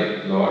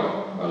by Lord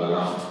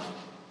Balaram.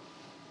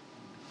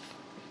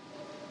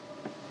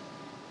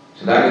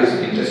 So that is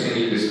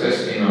interestingly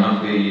discussed in one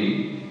of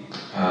the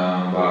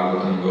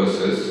Bhagavatam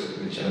verses,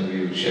 which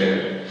we will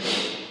share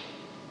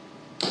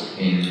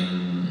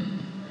in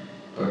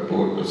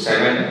purport to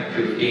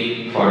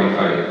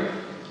 7:15:45.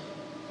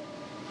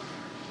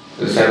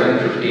 The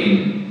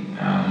 7:15,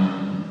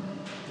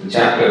 the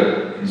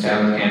chapter in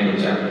 7th canto,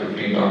 chapter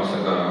 15 talks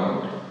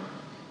about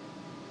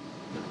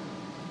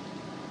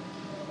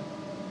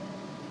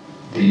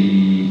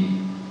the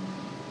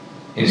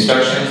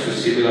instructions to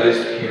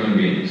civilized human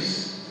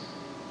beings.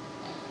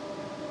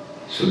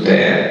 So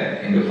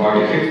there, in the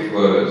 45th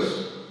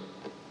verse,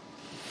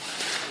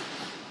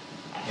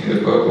 in the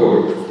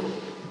purport,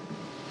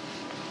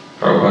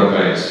 Prabhupada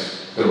writes,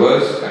 the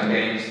verse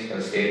contains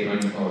a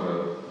statement or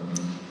a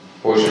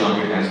portion of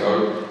it has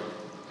called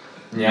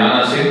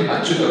Jnanasim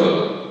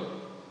Achyutavala.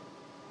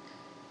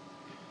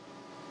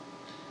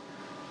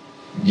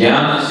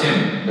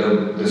 Jnanasim,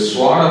 the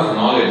sword of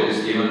knowledge,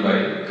 is given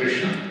by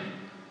Krishna.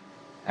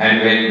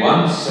 And when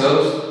one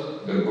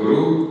serves the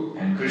Guru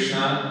and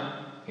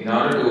Krishna, in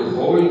order to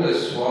hold the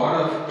sword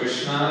of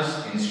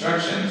Krishna's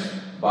instructions,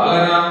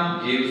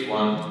 Balaram gives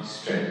one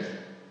strength.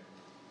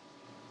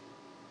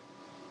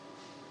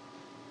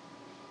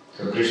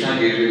 So Krishna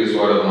gives you the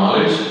sword of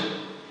knowledge,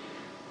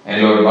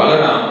 and Lord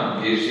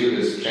Balaram gives you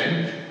the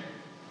strength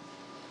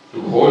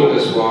to hold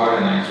the sword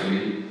and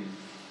actually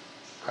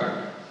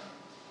cut.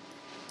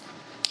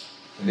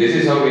 This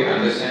is how we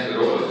understand the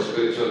role of the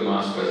spiritual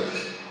master,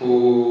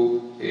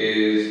 who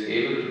is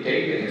able to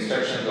take the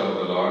instructions of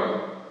the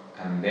Lord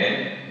and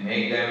then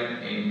make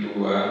them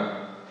into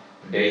a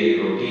daily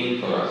routine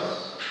for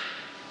us.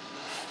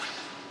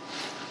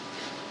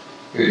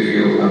 If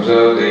you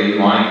observe the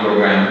morning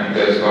program, it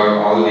has got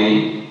all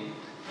the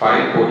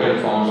 5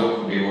 potent forms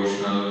of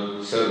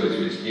devotional service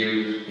which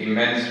give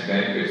immense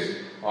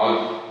benefits.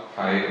 All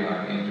 5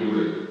 are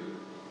included.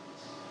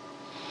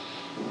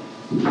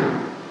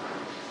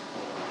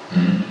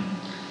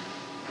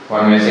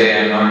 One may say, I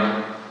am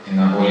not in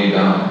a holy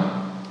Dham.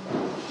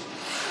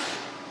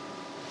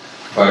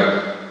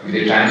 But with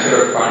the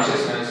transfer of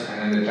consciousness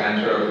and then the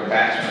transfer of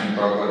attachment,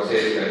 Prabhupada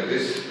says that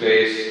this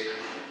place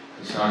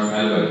is not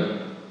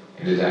Melbourne,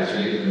 it is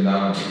actually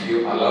Vrindavan. If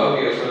you allow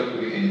yourself to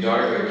be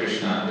enjoyed by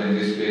Krishna, then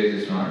this place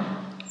is not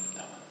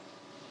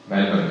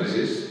Melbourne, this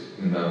is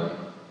Vrindavan.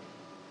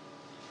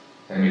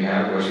 Then we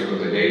have worship of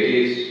the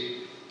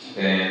deities,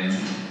 then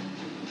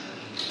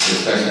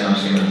discussion of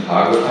Srimad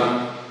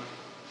Bhagavatam,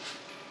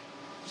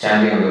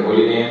 chanting of the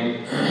holy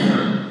name,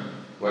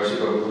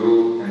 worship of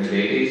Guru and the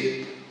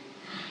deities.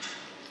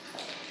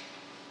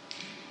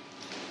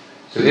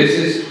 So this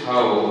is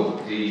how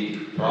the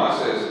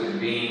process is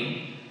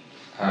being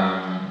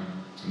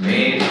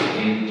made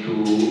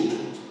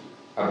into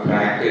a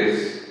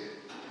practice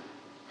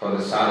for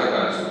the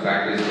sadhakas to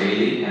practice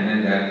daily, and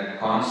then that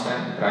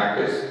constant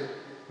practice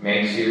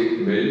makes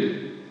you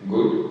build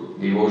good,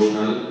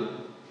 devotional,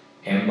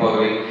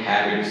 empowering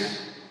habits.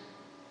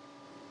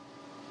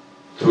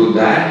 Through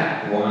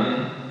that,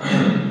 one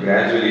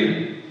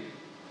gradually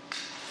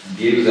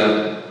gives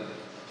up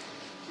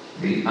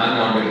the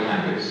unwanted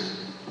habits.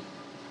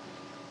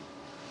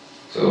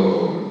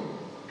 So,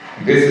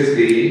 this is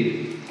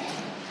the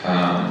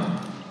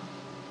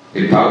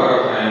power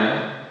of an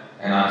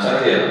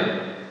acharya,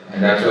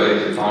 and that's why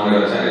the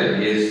founder acharya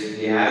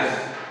he has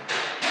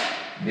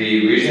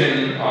the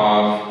vision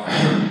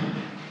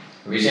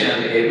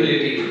and the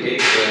ability to take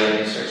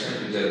the instructions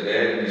which are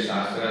there in the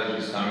Shastras,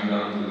 which is coming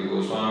down to the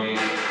Goswami,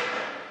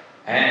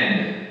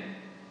 and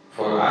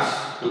for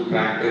us to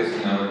practice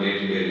in our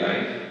day-to-day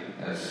life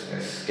as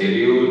a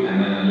schedule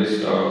and then a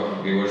list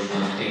of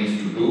devotional things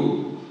to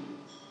do,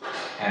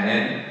 and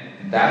then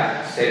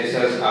that sets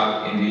us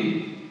up in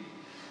the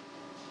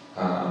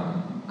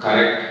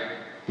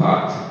correct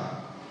path.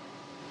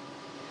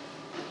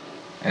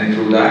 And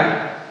through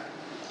that,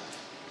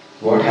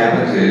 what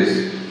happens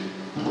is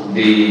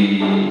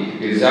the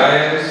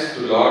desires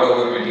to lord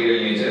over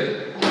material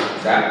nature,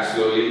 that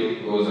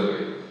slowly goes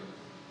away.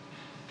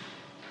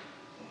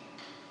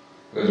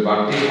 Because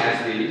bhakti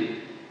has the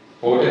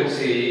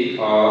potency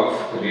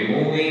of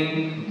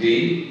removing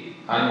the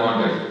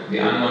unwanted. The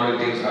unwanted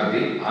things are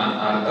the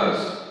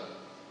anarthas.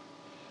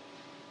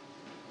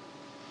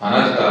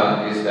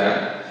 Anartha is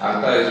that,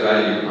 artha is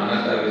value,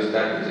 anartha is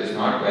that which is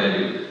not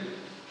value.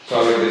 So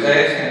our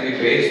desires can be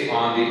based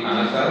on the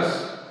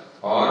anarthas,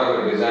 or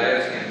our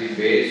desires can be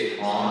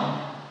based on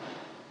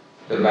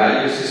the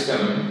value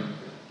system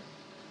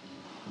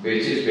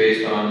which is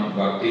based on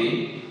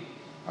bhakti.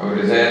 Our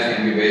desires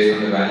can be based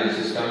on the value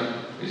system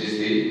which is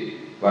the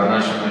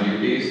varnashrama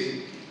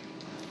duties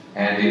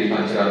and the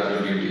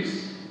pancharatra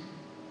duties.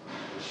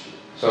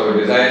 So our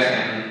desires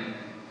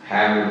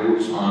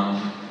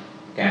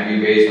can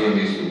be based on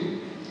these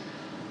two.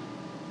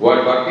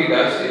 What bhakti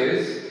does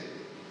is,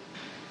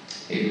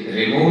 it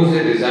removes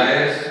the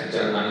desires which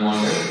are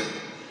unwanted,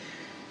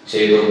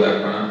 Cheto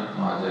Darpana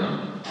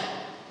Marjanam,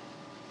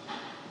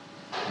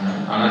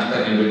 Anartha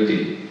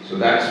Nivritti. So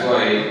that's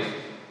why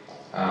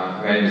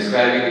when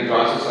describing the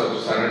process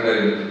of surrender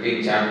in the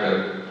 15th chapter,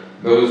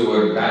 those who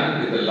are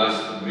done with the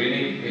lust,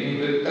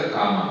 vinivritta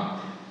kama.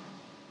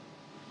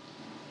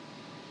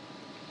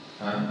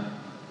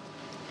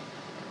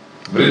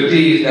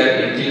 Vritti is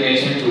that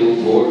inclination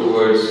to go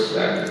towards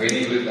that.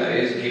 Vinivritta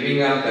is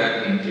giving up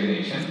that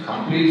inclination.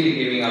 Completely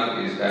giving up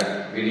is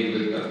that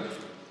vinivritta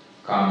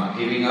kama.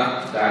 Giving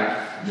up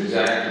that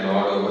desire to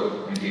lord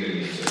over material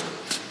nature.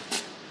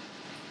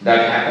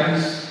 That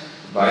happens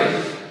by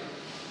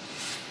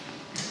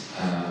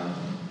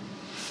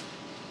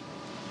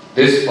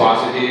this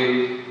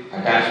positive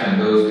attachment,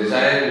 those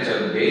desires which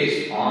are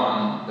based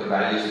on the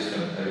value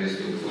system, that is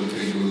to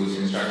fulfill Guru's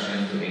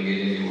instruction, to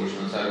engage in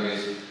devotional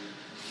service,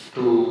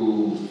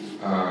 to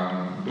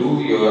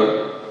do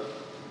your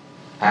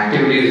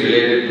activities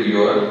related to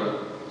your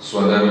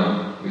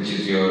swadharma, which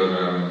is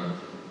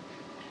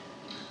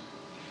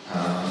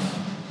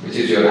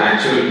your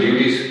actual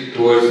duties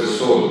towards the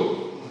soul.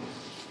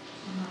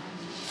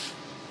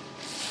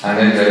 And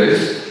then there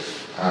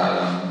is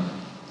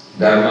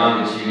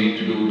dharma which you need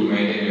to do to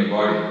maintain your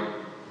body.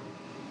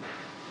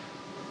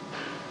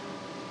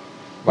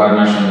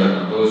 Varnashram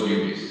dharma, those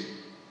duties.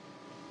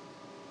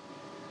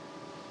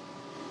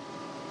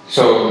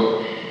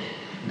 So,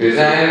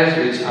 desires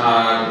which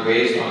are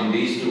based on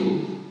these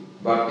two,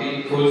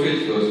 bhakti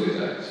fulfills those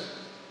desires.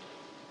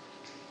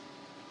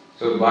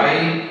 So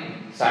by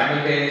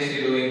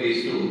simultaneously doing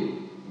these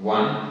two,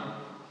 one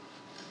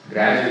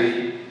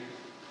gradually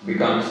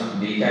becomes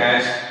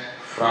detached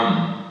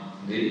from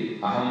the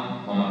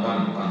aham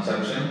mamatam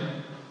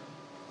conception,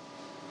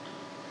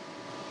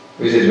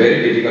 which is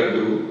very difficult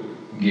to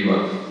give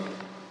up.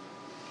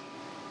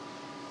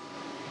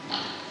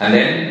 And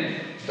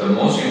then the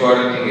most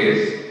important thing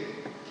is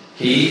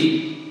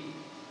he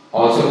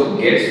also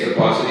gets the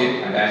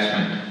positive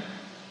attachment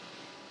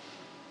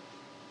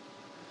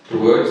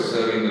towards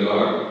serving the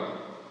Lord.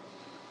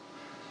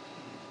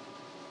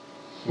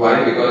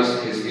 Why?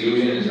 Because his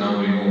illusion is now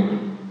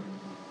removed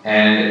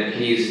and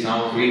he is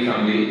now free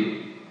from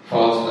the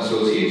false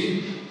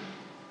association.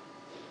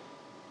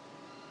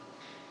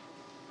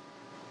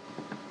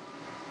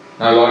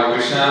 Now Lord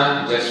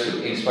Krishna, just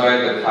to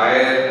inspire the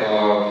fire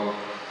of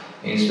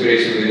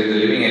inspiration within the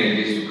living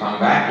entities to come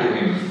back to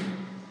him,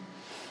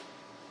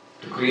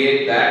 to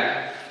create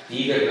that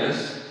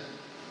eagerness,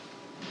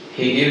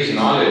 he gives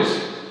knowledge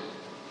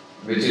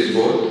which is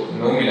both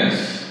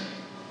numinous.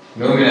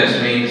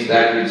 Numinous means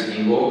that which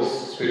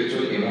invokes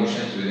spiritual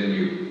emotions within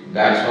you.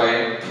 That's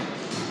why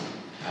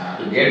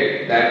to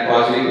get that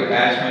positive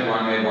attachment,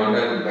 one may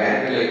wonder,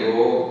 where will I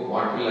go?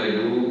 What will I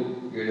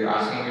do? You're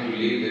asking me to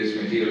leave this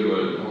material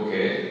world.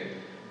 Okay.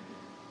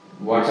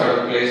 What sort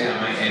of place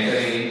am I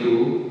entering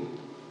into?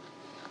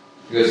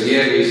 Because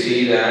here we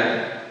see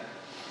that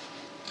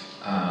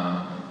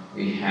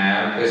we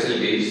have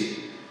facilities.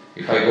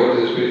 If I go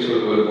to the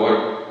spiritual world,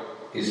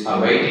 what is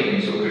awaiting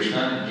me? So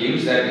Krishna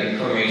gives that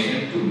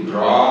information to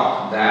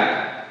draw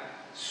that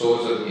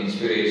source of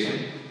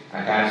inspiration,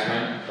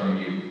 attachment from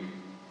you.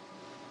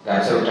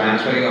 That's how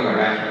transferring of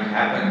attachment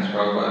happens.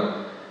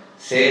 Prabhupada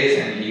says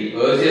and he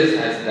urges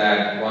us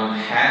that one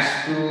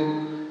has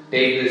to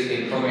take this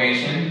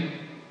information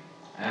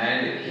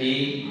and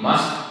he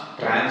must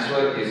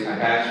transfer his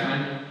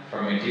attachment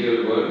from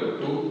material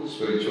world to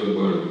spiritual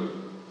world.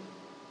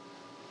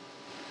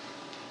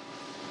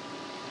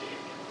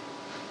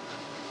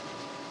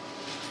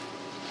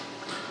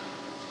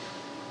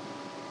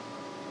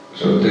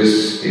 So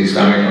this is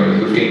coming from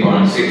the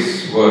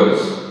 15.6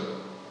 words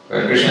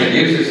where Krishna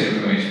gives this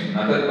information.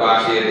 Natat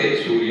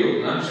bhashayate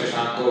suryo na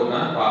shashanko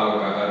na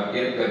pavakaha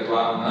yat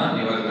gatva na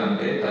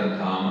nivartante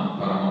tadhama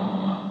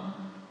paramamama.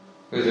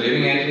 Because the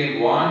living entity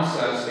wants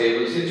a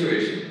stable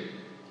situation.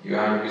 You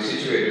have to be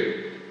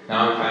situated.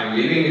 Now if I am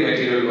leaving the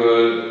material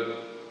world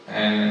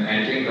and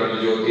entering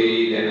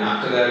Brahmajyoti, then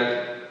after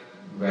that,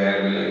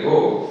 where will I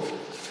go?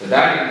 So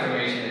that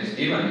information is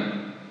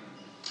given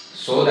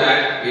so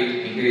that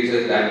it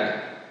increases that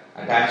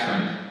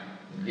attachment,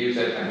 it gives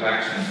that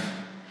attraction.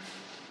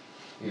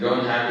 You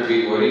don't have to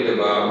be worried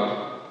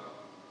about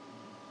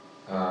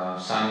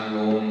sun,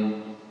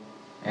 moon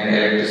and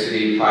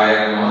electricity, fire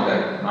and all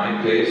that.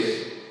 My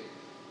place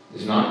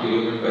is not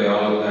illumined by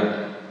all of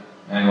that.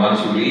 And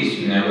once you reach,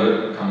 you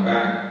never come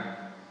back.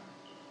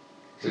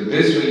 So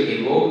this will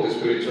evoke the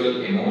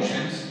spiritual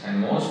emotions,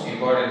 and most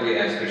importantly,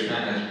 as Krishna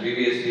has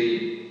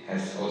previously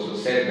also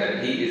said,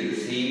 that he is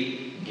the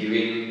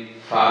seed-giving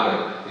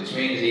Father, which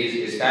means he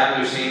is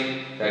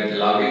establishing that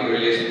loving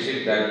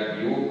relationship that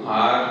you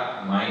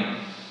are my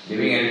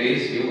living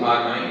entities, you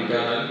are my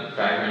eternal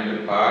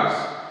fragmental parts,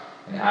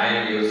 and I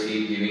am your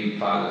seed-giving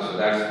Father. So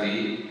that's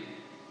the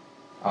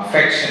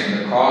affection,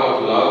 the call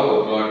of love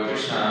of Lord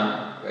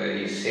Krishna, where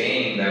he is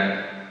saying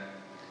that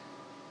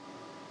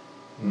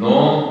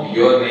know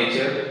your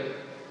nature,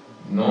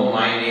 know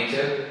my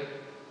nature,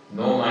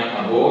 know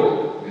my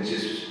abode, which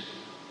is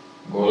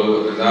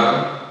Goloka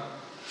Vrindavan.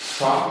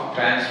 Stop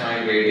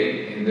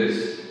transmigrating in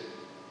this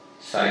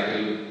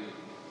cycle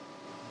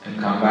and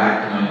come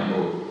back to my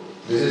abode.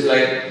 This is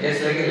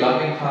just like a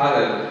loving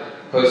father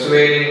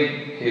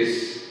persuading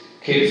his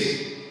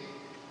kids.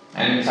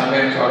 And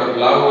sometimes out of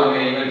love one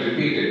may even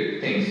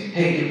repeat things.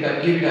 Hey,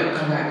 give it up,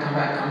 come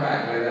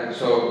back, like that.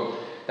 So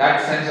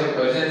that sense of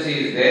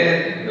urgency is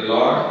there in the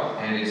Lord,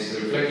 and it's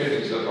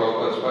reflected in Srila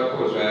Prabhupada's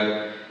purpose,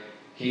 where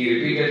he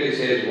repeatedly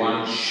says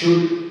one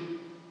should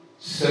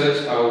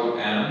search out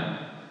an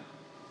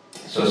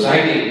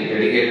society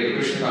dedicated to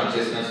Krishna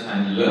consciousness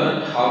and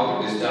learn how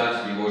to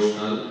discharge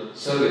devotional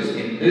service.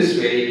 In this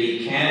way,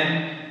 he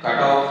can cut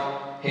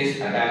off his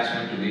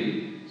attachment to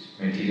the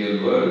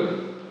material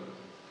world.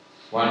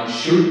 One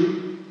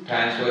should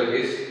transfer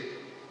his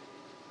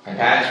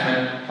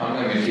attachment from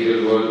the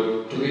material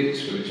world to the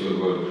spiritual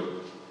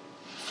world.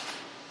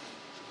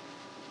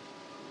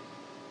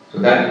 So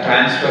that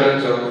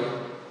transference of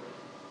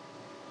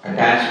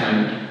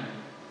attachment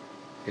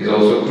is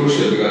also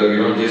crucial, because we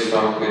don't just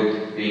stop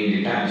with being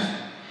detached.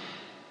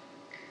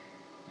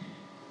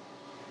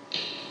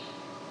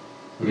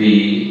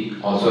 We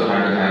also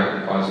have to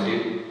have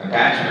positive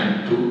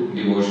attachment to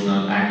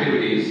devotional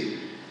activities.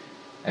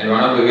 And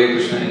one of the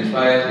ways Krishna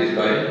inspires is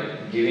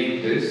by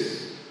giving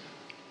this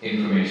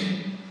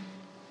information.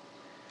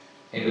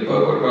 In the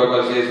purport,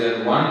 Prabhupada says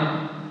that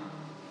one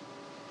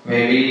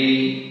may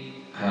be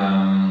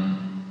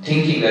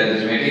thinking that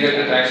this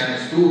material attraction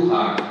is too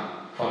hard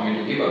for me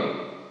to give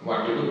up.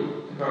 What to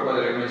do? The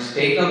Prabhupada recommends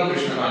take up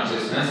Krishna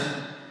consciousness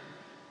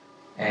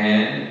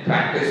and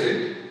practice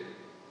it,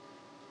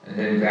 and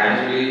then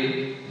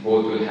gradually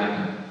both will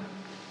happen.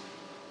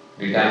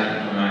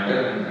 Detachment from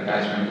matter and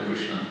attachment to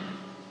Krishna.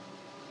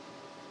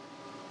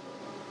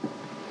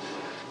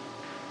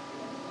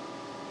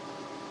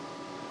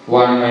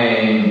 One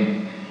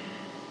may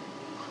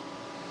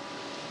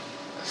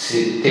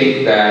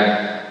think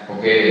that,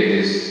 okay,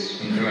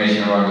 this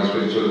information about the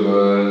spiritual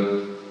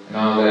world and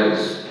all that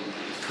is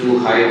too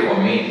high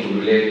for me to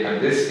relate at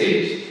this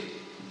stage.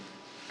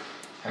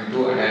 I'm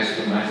too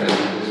attached to matter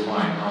at this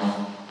point.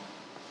 Now,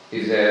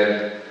 is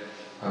there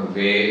a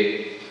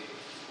way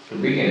to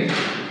begin?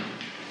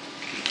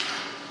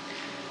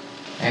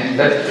 And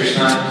that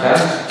Krishna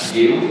does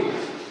give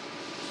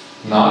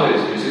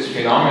knowledge which is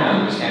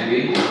phenomenal, which can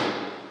be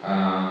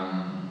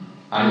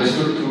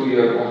understood through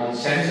your own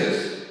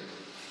senses.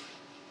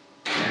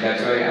 And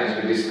that's why,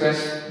 as we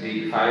discussed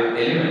the 5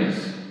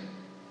 elements,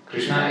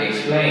 Krishna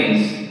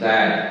explains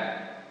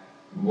that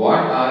what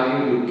are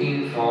you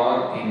looking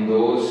for in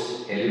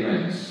those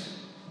elements?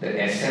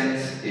 The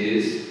essence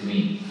is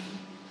me.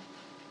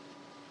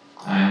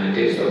 I am the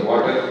taste of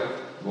water,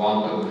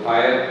 warmth of the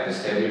fire, the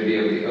stability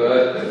of the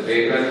earth, the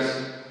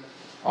fragrance.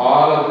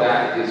 All of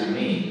that is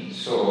me.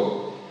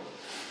 So,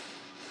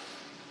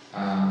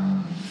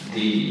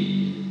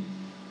 the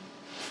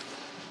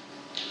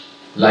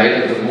light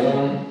of the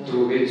moon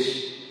through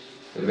which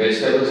the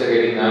vegetables are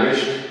getting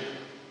nourished,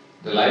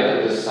 the light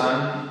of the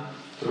sun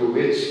through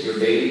which your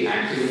daily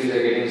activities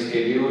are getting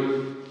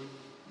scheduled,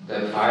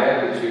 the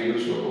fire which you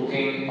use for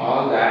cooking,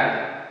 all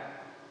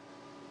that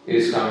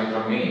is coming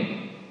from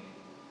me.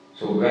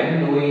 So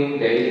when doing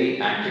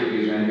daily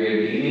activities, when we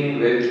are dealing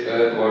with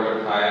earth,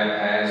 water, fire,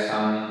 air,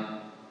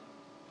 sun,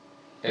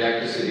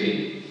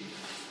 electricity,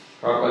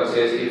 Prabhupada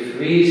says if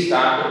we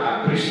start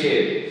to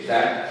appreciate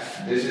that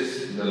this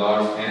is the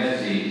Lord's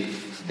energy,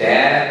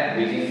 there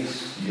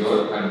begins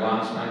your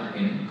advancement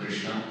in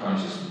Krishna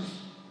consciousness.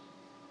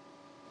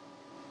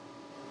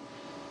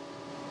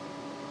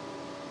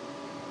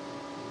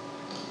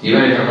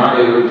 Even if you're not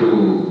able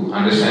to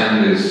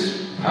understand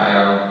this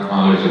higher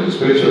knowledge of the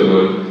spiritual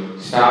world,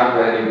 start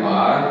where you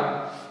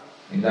are,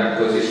 in that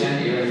position.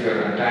 Even if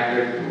you're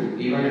attracted to,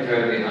 even if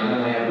you're in the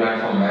Annamaya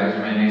platform, where is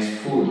my next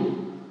food?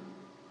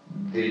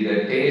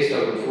 The taste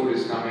of the food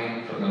is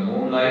coming from the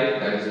moonlight,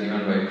 that is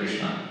given by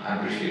Krishna,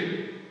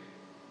 appreciated.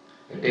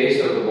 The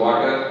taste of the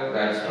water,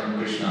 that's from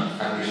Krishna,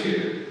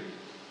 appreciated.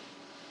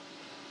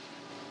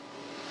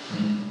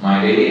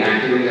 My daily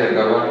activities are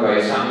governed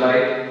by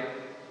sunlight,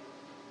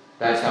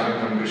 that's coming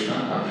from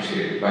Krishna,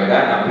 appreciated. By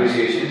that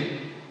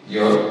appreciation,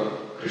 your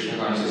Krishna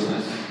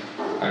consciousness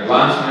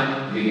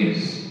advancement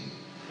begins.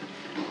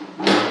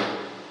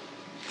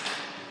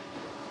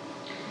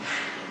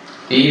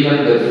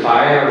 Even the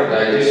fire of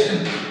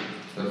digestion,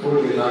 the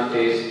food will not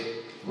taste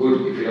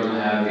good if you don't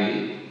have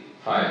the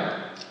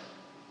fire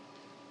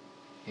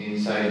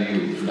inside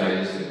you to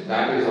digest it.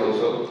 That is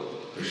also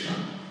Krishna.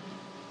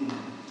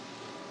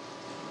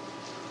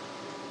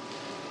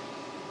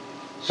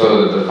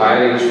 So the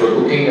fire used for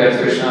cooking,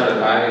 that's Krishna. The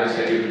fire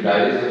inside you to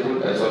digest the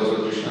food, that's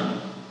also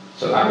Krishna.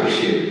 So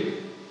appreciate it.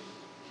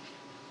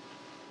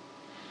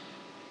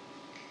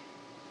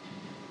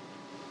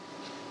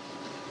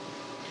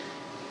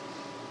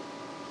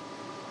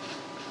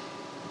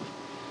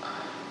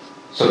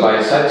 So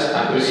by such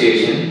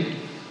appreciation,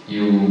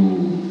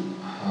 you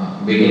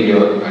begin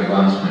your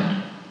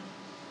advancement.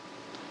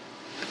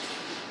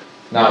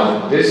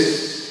 Now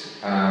this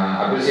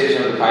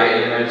appreciation of the 5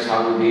 elements,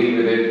 how to deal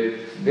with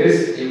it,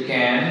 this you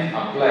can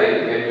apply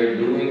when you are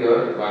doing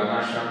your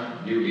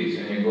varnashram duties.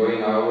 When you are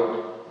going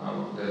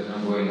out, there is no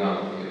going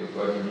out, you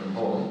are working from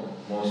home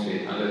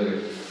mostly, unless you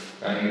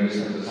are running a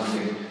business or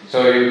something.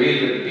 So you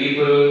deal with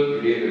people,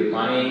 you deal with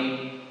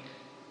money,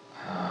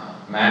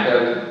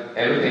 matter,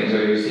 everything.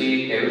 So you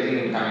see everything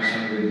in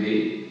connection with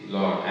the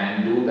Lord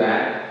and do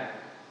that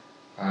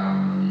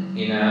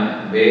in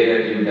a way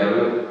that you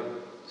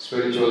develop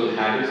spiritual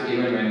habits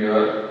even when you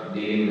are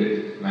dealing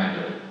with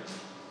matter.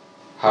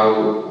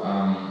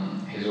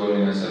 How His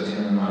Holiness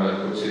Satyananda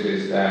Maharaj puts it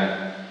is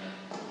that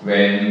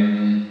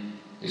when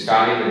you're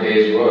starting the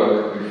day's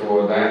work,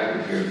 before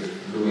that, if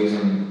you're doing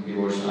some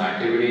devotional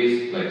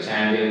activities like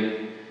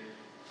chanting,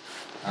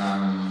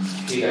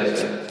 he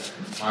does that.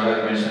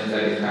 Maharaj mentions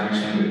that in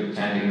connection with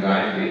chanting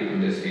Gayatri,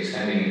 I'm just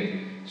extending it.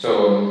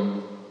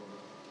 So,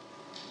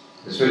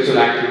 the spiritual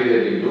activity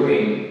that you're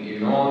doing, you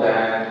know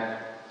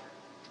that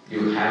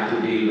you have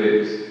to deal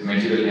with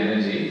material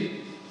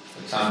energy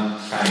at some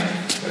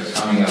time that's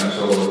coming up.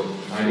 So,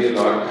 my dear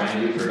Lord,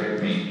 kindly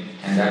protect me.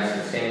 And that's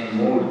the same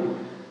mood.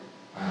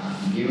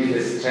 Give me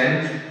the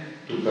strength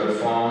to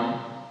perform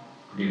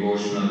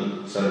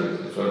devotional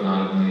service. That's what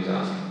Narada Muni is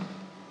asking.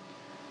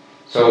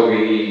 So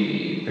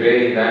we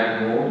pray in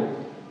that mood.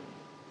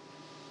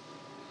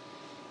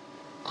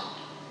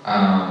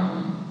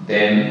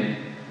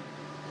 Then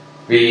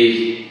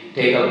we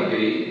take up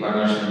the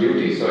Varnashram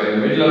duty. So in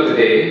the middle of the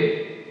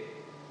day,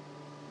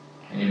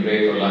 when you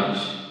break for lunch,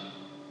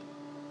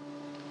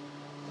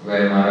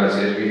 where Maharaj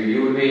says,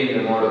 you will be in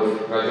the mode of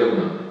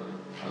Rajoguna.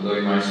 Although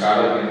you might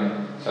start up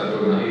in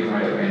Sattva-guna, you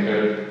might have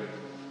entered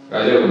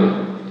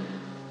Rajoguna.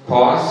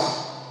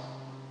 Pause.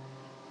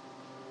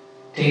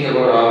 Think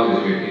about all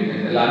this.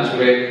 In the lunch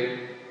break,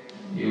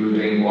 you will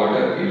drink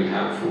water, you will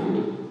have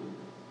food.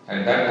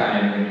 At that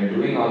time, when you are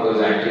doing all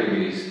those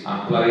activities,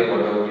 apply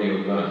whatever you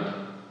have learned.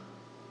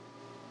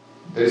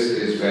 This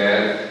is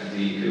where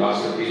the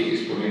philosophy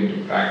is put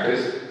into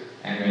practice,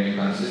 and when you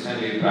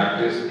consistently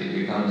practice, it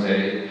becomes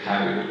a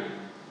habit.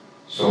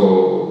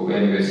 So,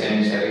 when we are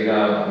saying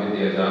Sharira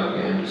Avidyata,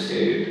 we have to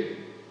say it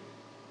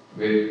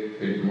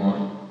with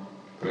more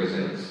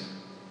presence.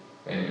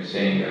 When we are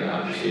saying that,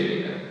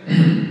 appreciating that.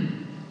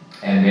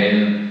 And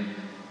then,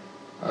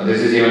 this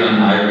is even an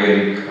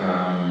Ayurvedic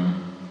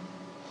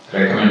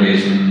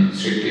recommendation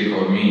strictly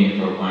for me,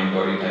 for my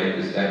body type,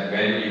 is that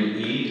when you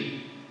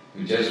eat,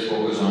 you just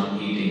focus on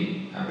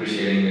eating,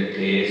 appreciating the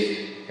taste,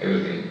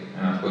 everything.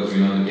 And of course, you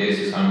know the taste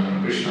is coming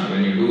from Krishna.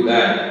 When you do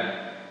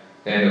that,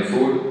 then the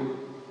food,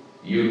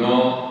 you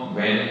know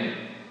when,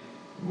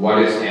 what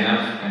is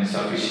enough and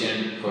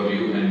sufficient for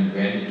you and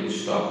when to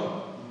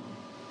stop.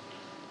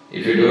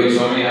 If you're doing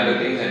so many other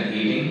things and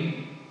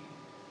eating,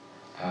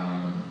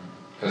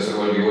 first of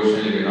all,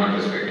 devotionally, we're not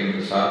respecting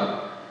prasad.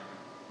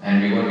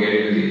 And we won't get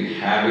into the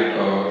habit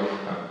of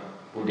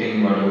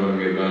putting whatever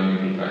we have learned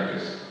into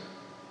practice.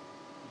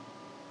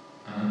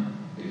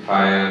 The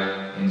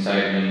fire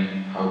inside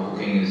me, how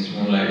cooking is,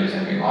 moonlight is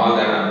having, all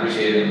that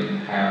appreciate and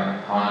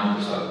have honor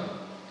prasad.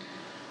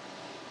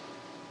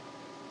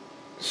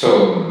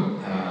 So,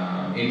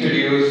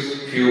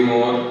 introduce few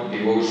more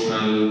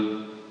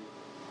devotional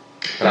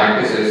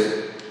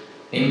practices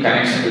in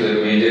connection to the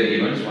major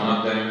events. One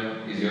of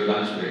them is your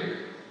lunch break.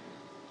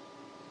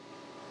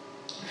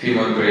 Few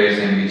more prayers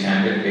can be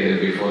chanted either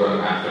before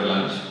or after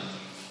lunch.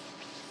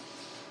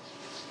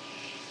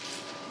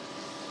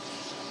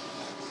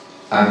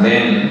 And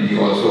then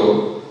you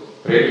also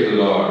pray to the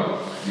Lord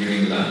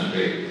during the lunch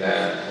break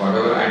that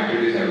whatever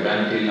activities I have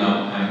done till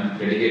now, I am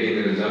dedicating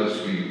the results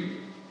to you.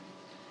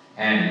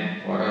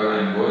 And whatever I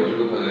am going to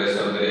do for the rest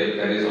of the day,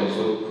 that is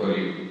also for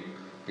you.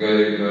 Because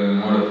if you are in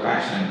the mode of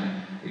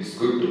passion, it's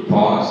good to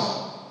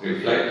pause,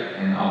 reflect,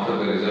 and offer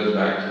the results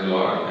back to the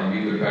Lord and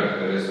be prepared for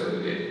the rest of the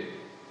day.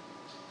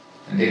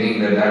 And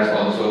thinking that that's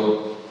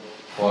also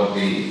for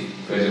the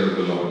pleasure of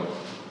the Lord.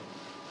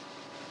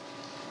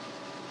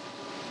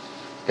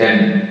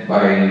 Then, by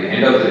the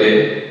end of the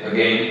day,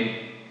 again,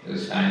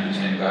 there's time to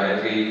chant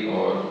Gayatri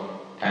or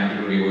time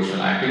to do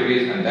devotional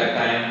activities. At that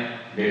time,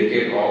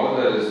 dedicate all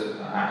the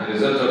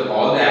results of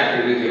all the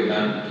activities you have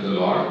done to the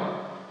Lord.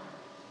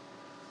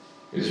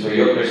 It is for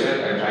your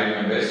pleasure. I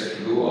tried my best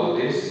to do all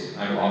this.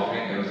 I am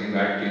offering everything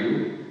back to you.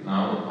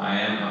 Now, I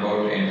am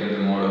about to enter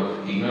the mode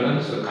of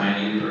ignorance, so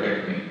kindly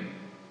protect me.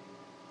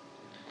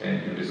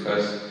 Then to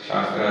discuss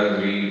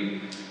Shastras,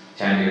 read,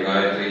 chant your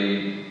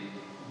Gayatri,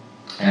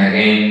 and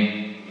again,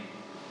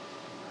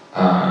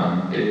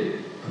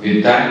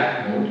 with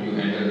that mood, you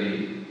enter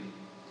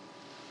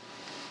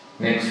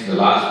the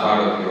last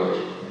part of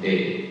your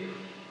day.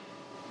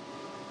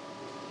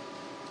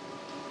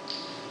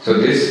 So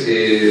this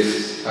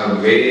is a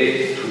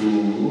way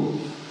to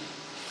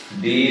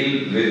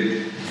deal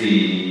with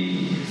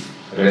the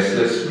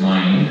restless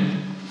mind.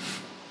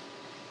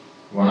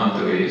 One of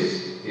the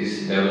ways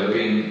is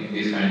developing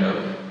these kind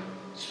of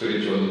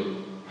spiritual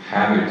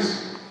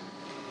habits.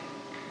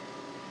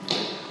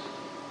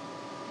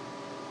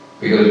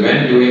 Because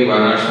when doing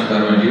Varnashram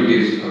Dharma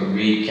duties,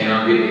 we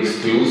cannot be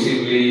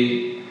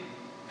exclusively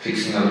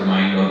fixing our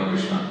mind on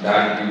Krishna.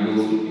 That you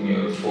do in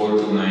your 4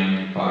 to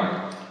 9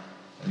 part.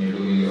 When you're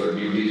doing your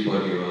duties for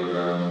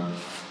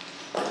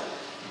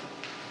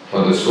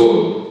the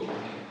soul.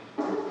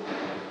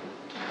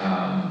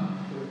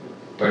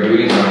 But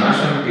during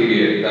Varnashram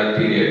period, that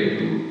period,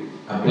 you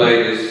apply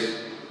this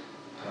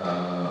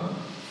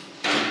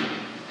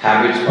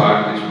habits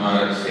part which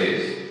Maharaj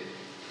says,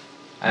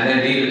 and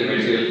then deal with the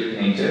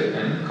material nature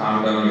and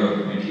calm down your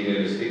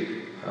materialistic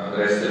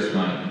restless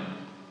mind.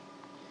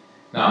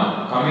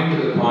 Now, coming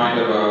to the point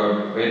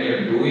about when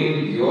you're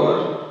doing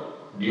your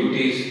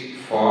duties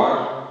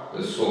for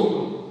the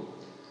soul,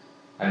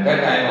 at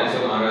that time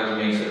also Maharaj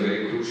makes a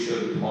very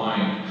crucial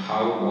point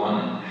how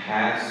one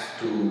has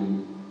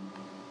to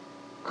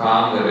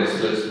calm the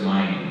restless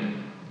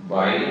mind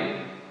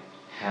by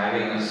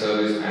having a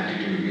service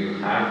attitude. You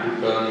have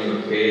to turn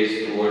your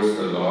face towards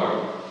the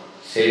Lord.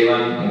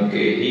 Sevan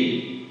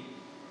Mukehi.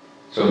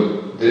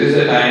 So, this is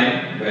the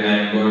time when I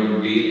am going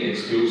to deal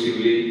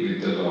exclusively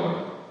with the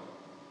Lord.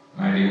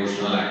 My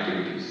devotional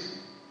activities,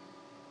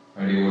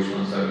 my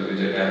devotional service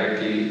which are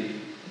directly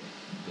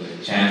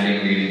like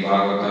chanting, reading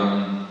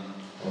Bhagavatam,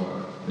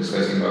 or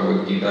discussing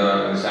Bhagavad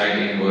Gita,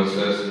 reciting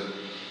verses,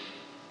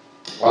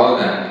 all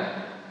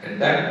that.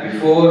 And that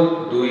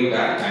before doing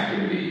that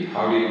activity,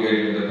 how do you get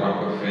into the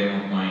proper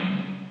frame of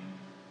mind?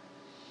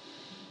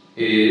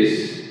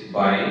 Is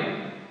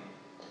by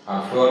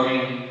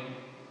affirming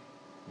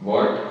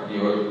what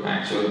your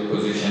actual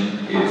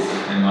position is.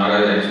 And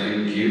Maharaj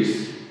actually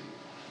gives,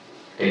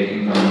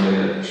 taking from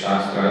the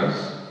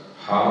Shastras,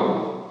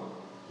 how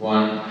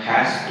one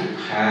has to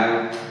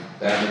have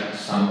that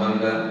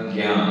Sambandha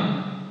Gyan.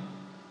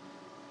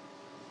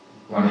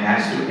 One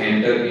has to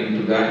enter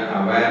into that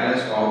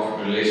awareness of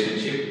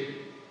relationship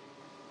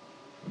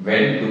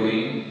when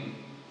doing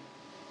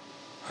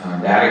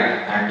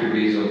direct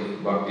activities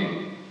of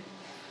bhakti,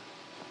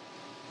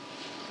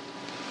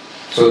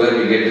 so that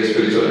we get the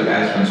spiritual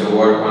attachment. So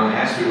what one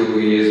has to do,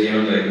 he is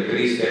given like a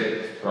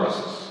 3-step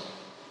process,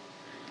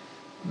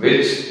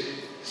 which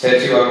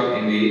sets you up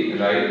in the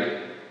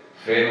right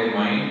frame of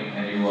mind,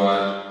 and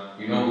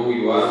you know who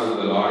you are, who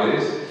the Lord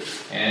is,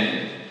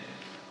 and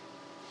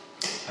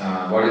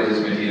what is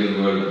this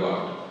material world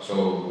about.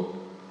 So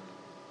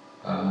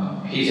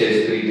he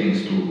says 3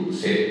 things to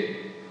say.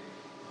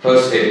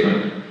 First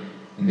statement,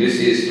 this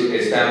is to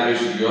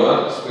establish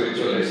your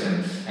spiritual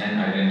essence and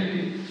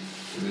identity.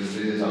 So this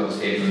is how the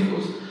statement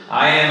goes.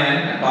 I am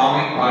an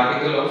atomic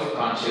particle of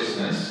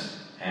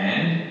consciousness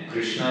and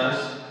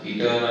Krishna's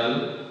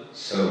eternal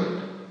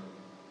servant.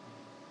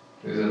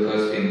 This is the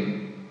first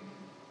thing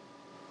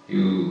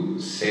you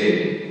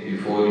say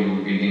before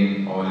you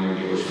begin all your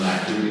devotional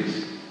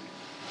activities.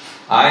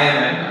 I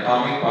am an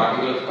atomic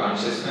particle of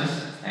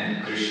consciousness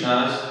and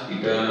Krishna's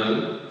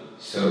eternal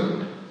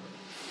servant.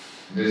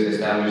 This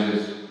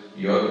establishes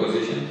your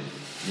position,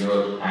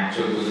 your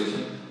actual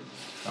position,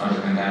 not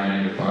the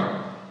contaminated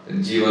part, the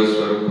Jiva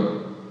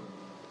Swarupa.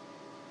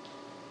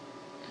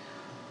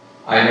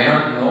 I may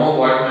not know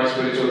what my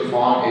spiritual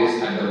form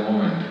is at the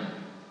moment.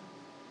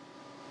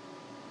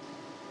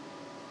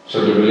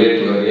 So to relate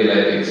to a real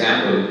life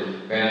example,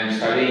 when I am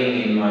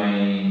studying in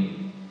my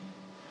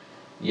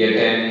year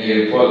 10,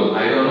 year 12,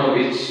 I don't know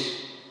which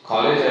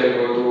college I will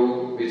go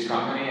to, which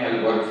company I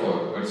will work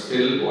for, but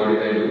still what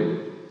did I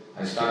do?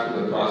 I stuck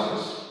to the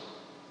process.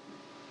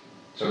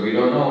 So we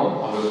don't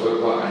know our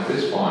Swarupa at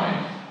this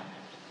point,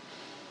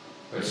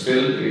 but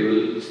still we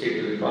will stick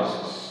to the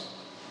process.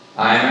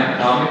 I am an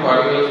atomic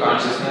particle of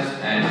consciousness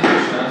and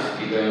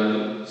Krishna's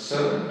eternal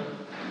servant.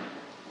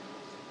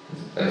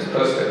 That's the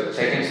first step.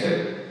 Second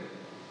step,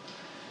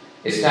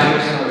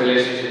 establishing a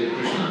relationship with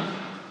Krishna.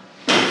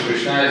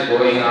 Krishna is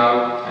going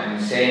out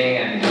and saying,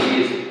 and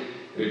he is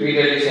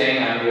repeatedly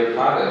saying, I am your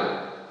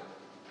father.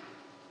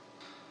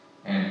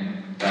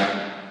 And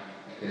that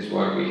is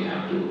what we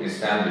have to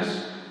establish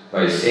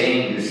by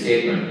saying this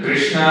statement.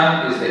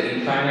 Krishna is the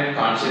infinite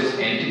conscious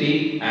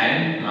entity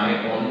and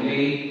my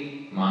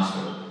only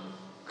master.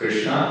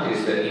 Krishna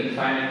is the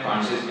infinite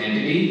conscious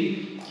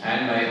entity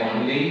and my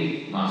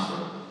only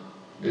master.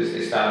 This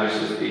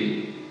establishes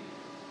the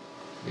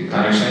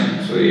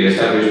connection. So you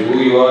establish who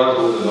you are,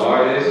 who the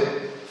Lord is.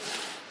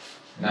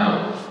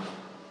 Now,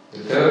 the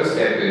third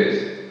step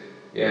is,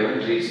 we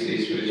haven't reached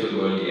the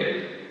spiritual world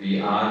yet. We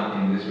are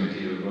in this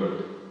material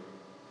world.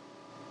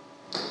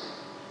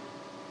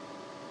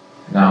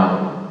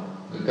 Now,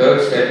 the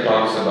third step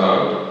talks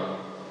about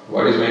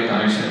what is my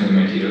connection with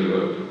the material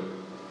world.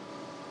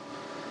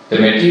 The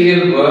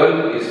material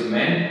world is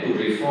meant to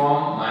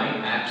reform my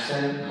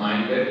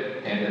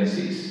absent-minded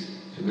tendencies.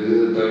 So this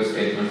is the third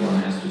statement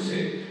one has to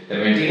say. The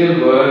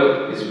material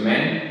world is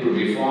meant to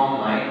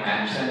reform my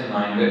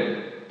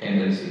absent-minded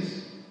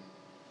tendencies.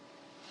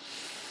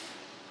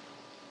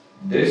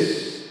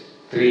 These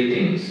 3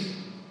 things,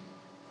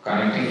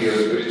 connecting your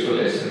spiritual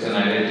essence and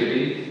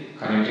identity,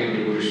 connecting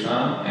to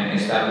Krishna and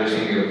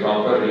establishing your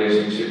proper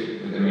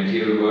relationship with the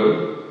material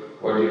world,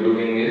 what you're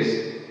doing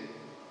is,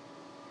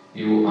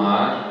 you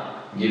are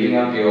giving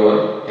up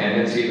your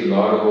tendency to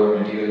lord over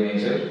material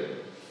nature,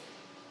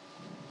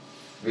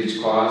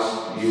 which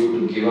caused you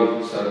to give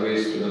up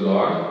service to the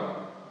Lord.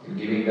 You're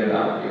giving that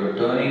up. You're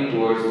turning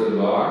towards the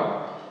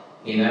Lord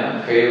in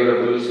a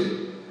favorable,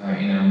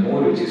 in a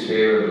mood which is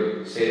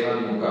favorable.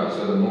 Sevan Mukha.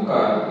 So the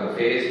Mukha, the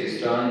face,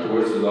 is turned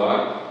towards the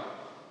Lord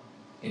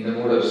in the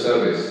mood of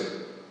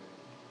service.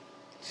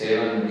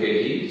 Sevan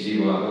Mukhehi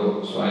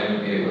Jivado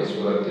Swayam Eva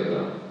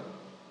Suratyada.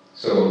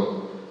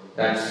 So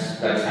that's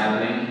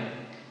happening.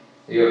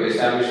 You have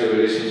established a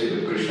relationship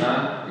with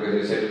Krishna because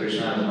you said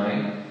Krishna is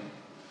my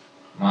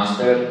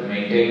master,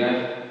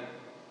 maintainer,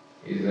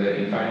 is the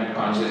infinite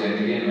conscious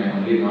entity and my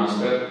only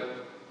master,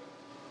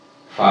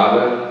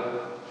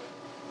 father.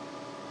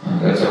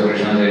 That's how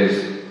Krishna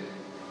says,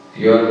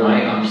 you are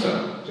my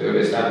Amsa. So you have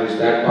established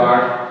that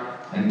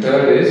part. And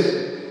third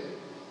is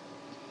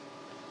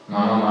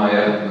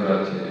Mahamaya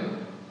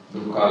Duratyaya,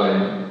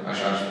 Dukkhalayam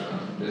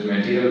Ashashvatam. This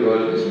material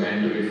world is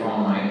meant to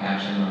reform my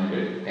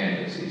absent-minded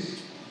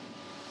tendencies.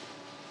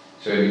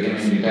 So you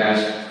becoming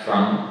detached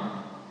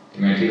from the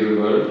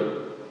material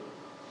world.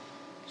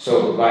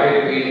 So by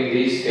repeating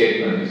these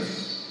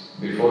statements,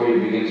 before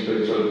you begin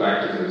spiritual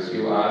practices,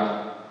 you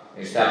are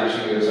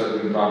establishing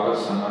yourself in proper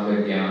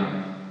Sambandha Jnana.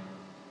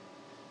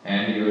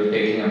 and you are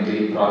taking up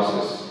the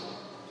process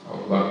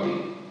of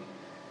bhakti,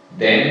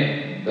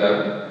 then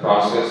the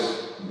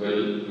process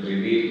will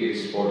reveal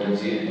its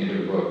potency and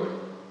it will work.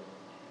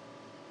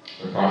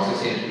 The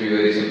process seems to be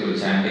very simple,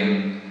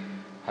 chanting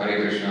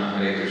Hare Krishna,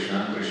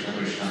 Krishna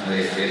Krishna,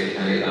 Hare Hare,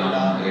 Hare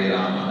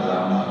Rama,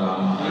 Rama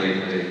Rama, Hare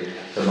Hare.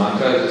 The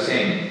mantra is the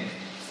same.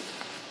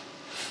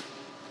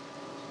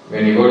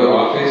 When you go to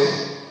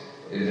office,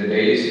 is the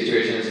daily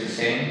situation is the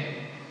same.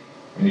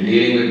 When you're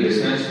dealing with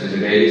business, is the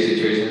daily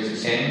situation is the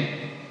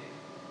same.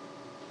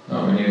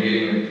 No, when you're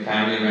dealing with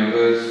family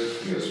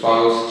members, your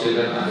spouse,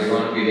 children, are they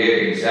going to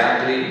behave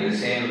exactly in the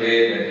same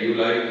way that you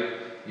like,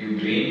 you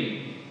dream?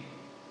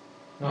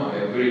 No,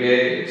 every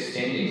day it's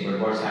changing, but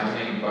what's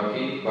happening in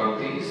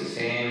Bhakti is the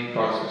same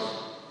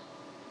process.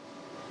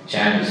 You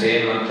chant the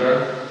same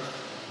mantra,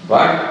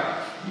 but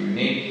you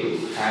need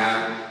to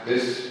have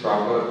this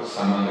proper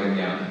Sambandha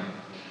Jnana,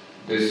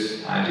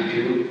 this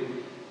attitude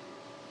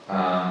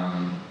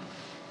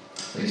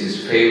which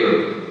is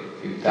favorable.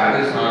 If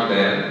that is not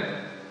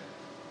there,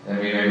 then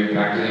we may be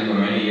practicing for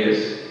many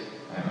years.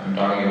 I'm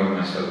talking about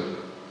myself.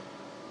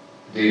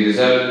 The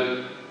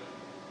result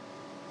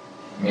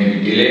may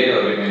be delayed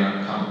or it may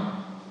not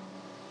come.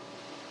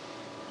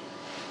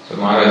 So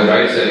Maharaj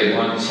writes that if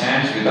one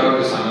chants without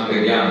the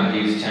Sambandha Jnana, he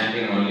is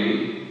chanting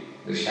only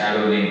the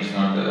shadow names,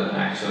 not the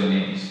actual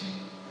names.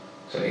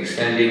 So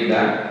extending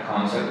that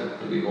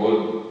concept to the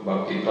whole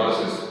bhakti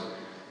process.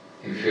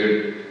 If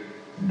you're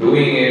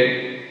doing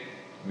it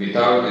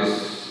without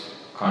this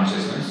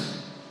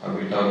consciousness or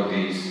without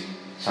these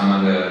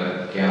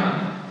Sambandha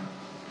Jnana,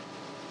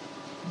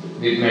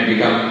 it may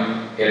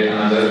become yet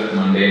another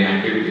mundane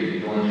activity.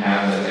 It won't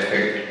have the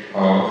effect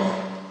of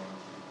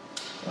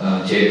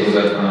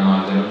Chetudarpana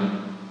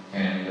Marjanam,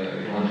 and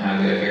it won't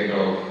have the effect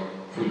of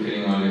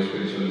fulfilling all your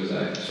spiritual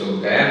desires. So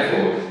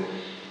therefore,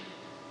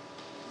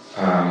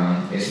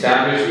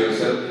 establish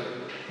yourself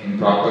in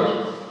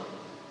proper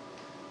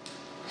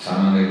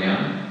Sambandha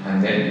Jnana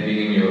and then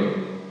begin your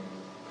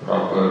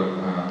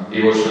proper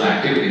devotional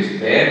activities.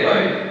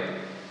 Thereby,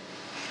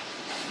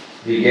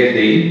 we get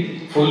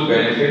the full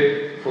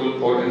benefit, full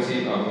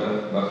potency of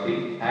the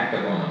bhakti act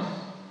upon us.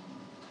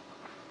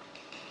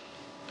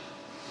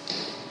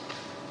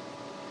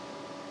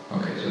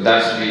 Okay, so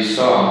thus we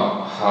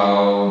saw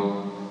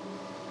how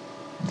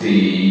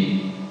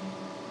the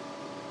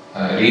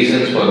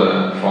reasons for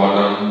the fall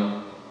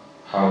down,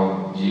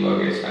 how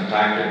Jiva gets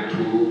attracted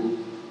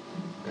to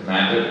the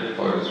matter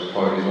for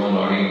his own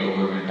lording it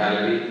over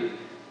mentality,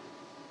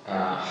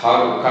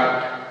 how to cut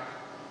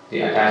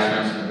the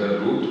attachments at the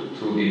root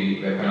through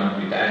the weapon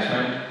of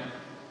detachment.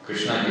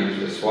 Krishna gives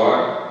the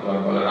sword,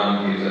 Lord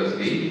Balaram gives us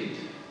the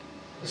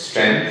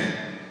strength.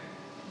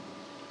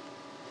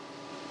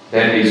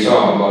 Then we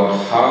saw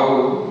about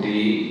how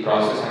the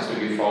process has to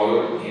be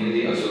followed in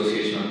the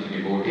association of the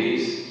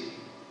devotees.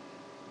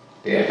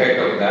 The effect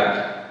of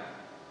that,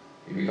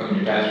 you become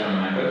detached from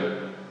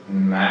matter.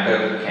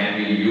 Matter can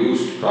be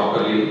used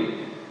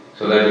properly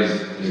so that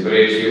it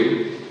liberates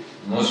you.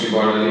 Most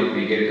importantly,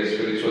 we get the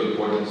spiritual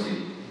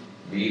potency,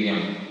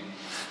 viryam,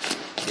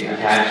 the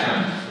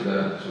attachment to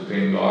the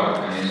Supreme Lord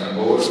and His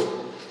abode.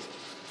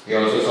 We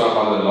also saw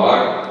how the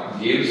Lord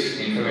gives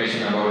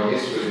information about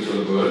His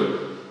spiritual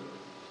world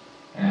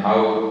and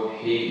how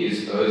He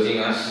is urging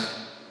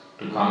us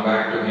to come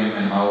back to Him,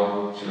 and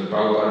how Srila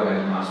Prabhupada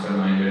has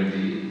masterminded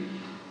the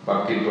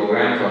bhakti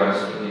program for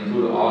us to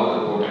include all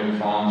the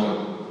potent forms of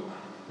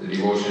the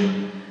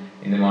devotion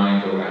in the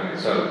morning program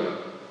itself.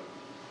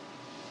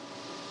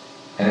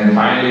 And then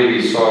finally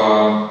we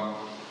saw,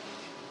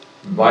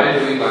 while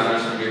doing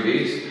Varnashram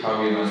duties,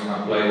 how we must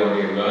apply what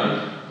we have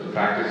learned, the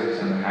practices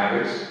and the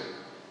habits.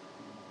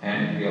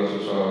 And we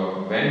also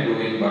saw, when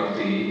doing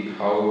bhakti,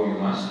 how you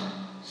must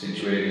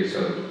situate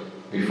yourself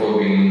before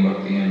beginning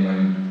bhakti, and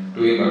when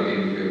doing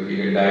bhakti, if you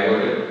get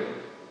diverted,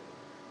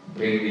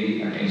 bring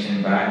the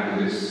attention back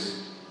to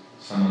this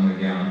Sambandha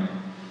Jnana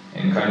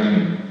and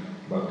continue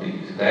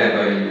bhakti. So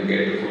thereby you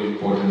get the full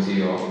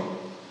potency of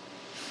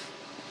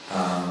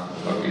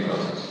the bhakti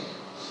process.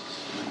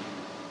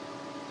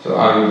 So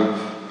I will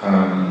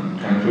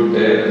conclude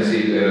there and see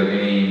if there are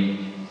any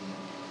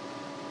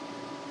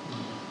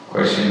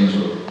questions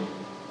or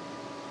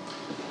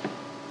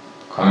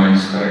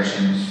comments,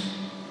 corrections.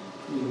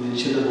 You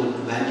mentioned about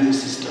value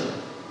system.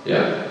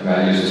 Yeah,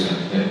 value system.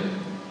 Yeah.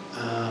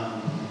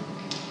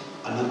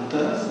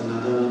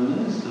 Another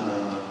one is.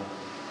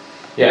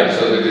 Yeah,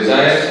 so the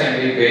desires can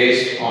be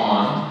based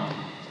on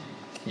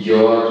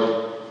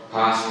your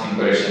past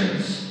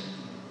impressions,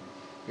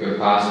 your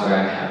past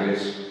bad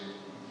habits.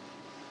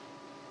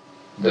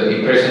 The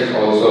impressions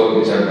also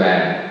which are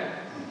bad.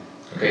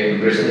 Okay,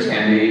 impressions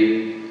can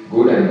be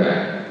good and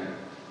bad.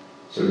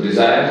 So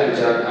desires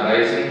which are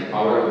arising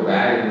out of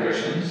bad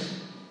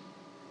impressions,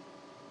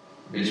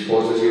 which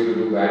forces you to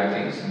do bad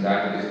things, and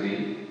that is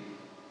the,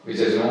 which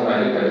has no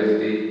value, that is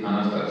the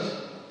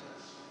anarthas.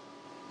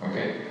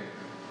 Okay?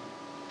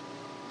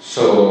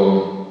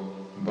 So,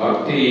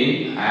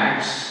 bhakti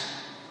acts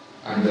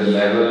at the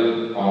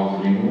level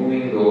of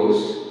removing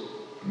those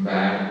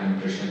bad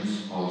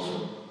impressions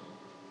also.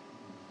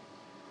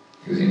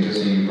 It's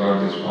interesting you brought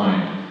this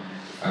point.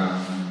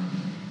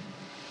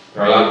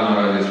 Prahlad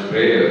Maharaj's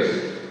prayers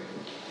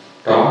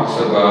talks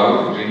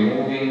about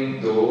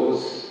removing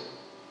those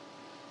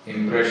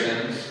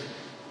impressions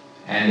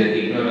and the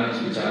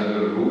ignorance which are the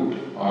root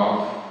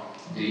of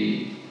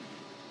the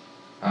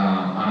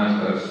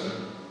anarthas.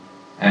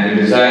 And the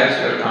desires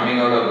are coming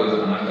out of those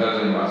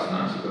anarthas and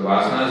vasanas. The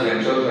vasanas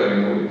themselves are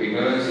removed, the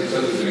ignorance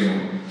itself is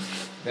removed.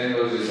 Then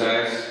those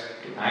desires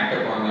to act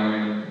upon them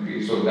and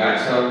be. So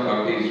that's how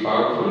bhakti is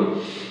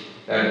powerful,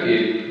 that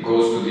it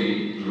goes to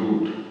the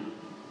root,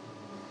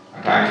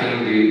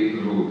 attacking the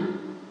root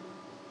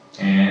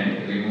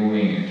and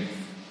removing it.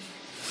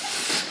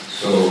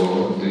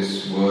 So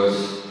this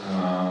verse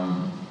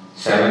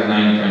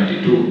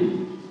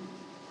 7:9-22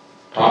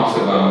 talks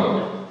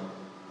about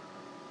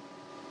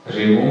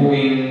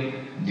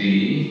removing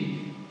the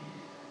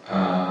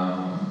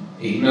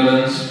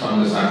ignorance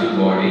from the subtle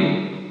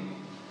body.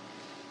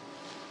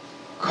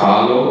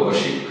 Kalo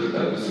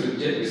vashikrita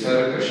visrujya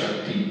visarga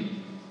shakti.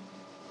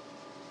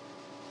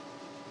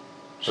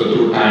 So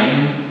through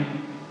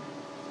time,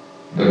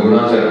 the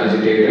gunas are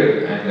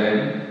agitated and then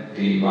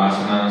the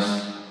vasanas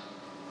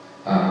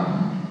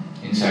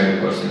inside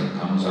a person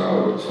comes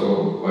out.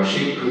 So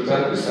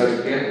vashikrita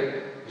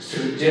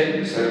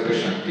visrujya visarga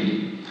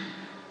shakti.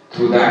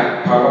 Through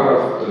that power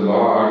of the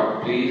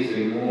Lord, please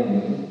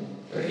remove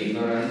the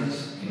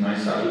ignorance in my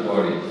subtle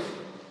body.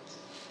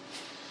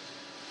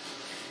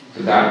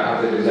 So that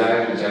are the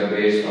desires which are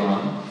based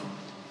on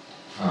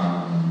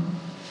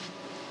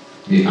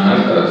the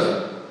anarthas.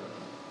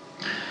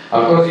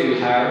 Of course, you will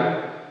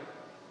have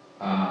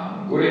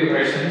good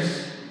impressions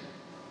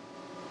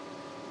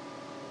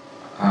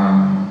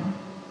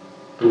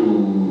to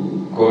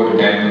go to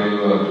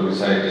temple or to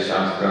recite the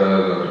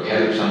shastras or to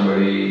help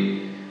somebody.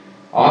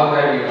 All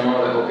that you know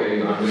that, okay,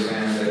 you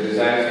understand that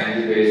desires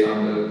can be based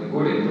on the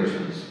good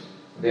impressions.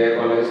 They are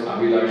called as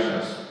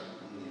abhilashas.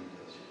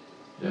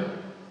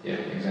 Yeah,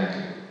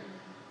 exactly.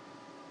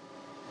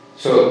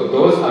 So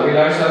those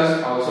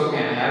abhilashas also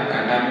can have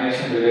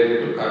contamination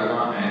related to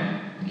karma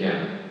and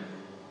jnana.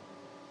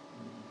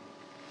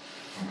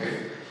 Okay.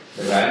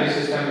 The value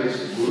system which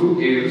Guru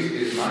gives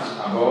is much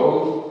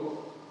above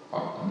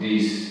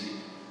these.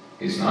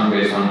 It's not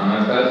based on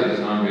anarthas, it is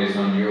not based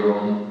on your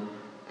own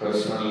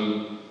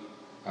personal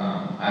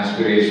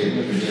aspirations,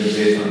 which is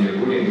based on your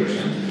good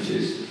impressions, which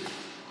is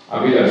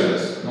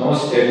abhilashas. No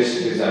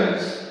selfish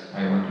desires.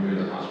 I want to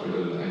build a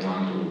hospital, I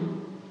want to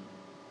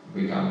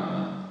become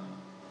a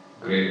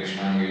great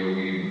Ashtanga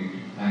yogi,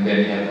 and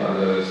then help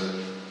others,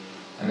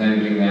 and then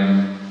bring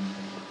them.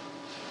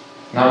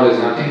 Now there's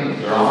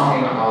nothing wrong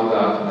in all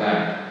of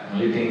that.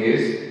 Only thing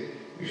is,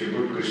 you should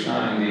put Krishna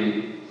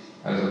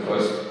as a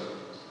first.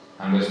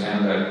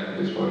 Understand that it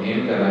is for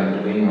him that I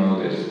am doing all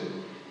this.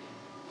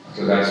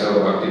 So that's how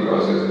bhakti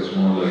process is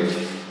more like.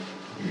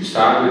 You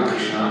start with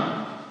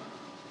Krishna,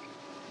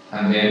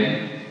 and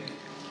then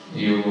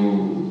you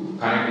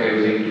connect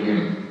everything to him.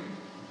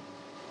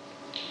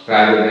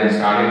 Rather than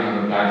starting from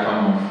the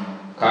platform of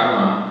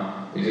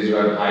karma, which is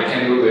where I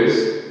can do this,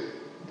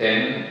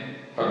 then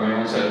for my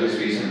own selfish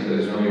reason there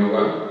is no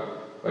yoga.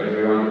 But if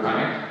I want to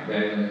connect,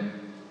 then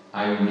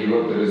I will give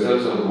up the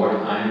results of what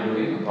I am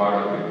doing, a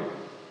part of it.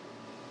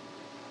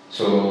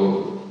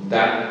 So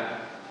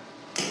that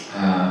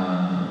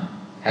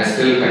has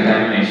still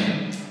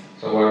contamination.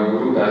 So what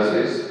Guru does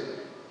is,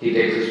 he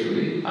takes us to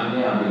the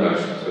Anya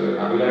Abhilashas. So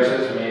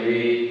Abhilashas may be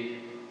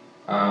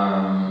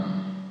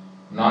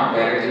not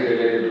directly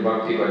related to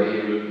Bhakti, but he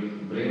will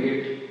bring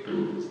it to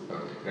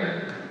Bhakti.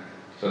 Right?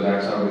 So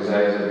that's how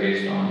desires are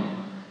based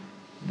on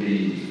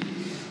the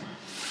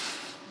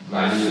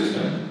value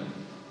system,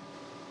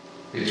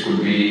 which could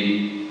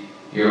be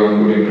your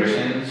own good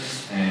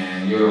impressions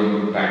and your own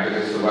good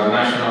practices. So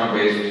Varnashrama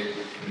based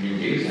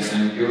duties and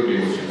then pure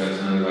devotion. That's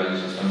another value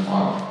system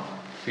of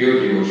pure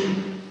devotion.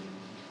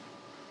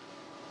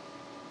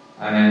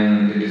 And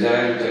then the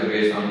desires which are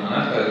based on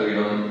anarthas,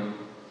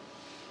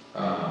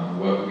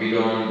 we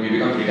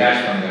become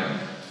detached from them,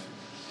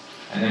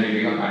 and then we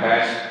become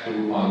attached to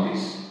all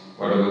these.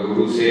 Whatever the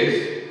Guru says,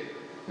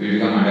 we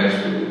become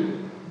attached to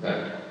that.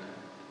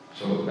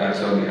 So that's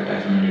how the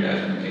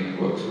attachment thing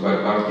works.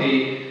 But bhakti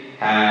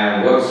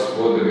works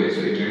both the ways.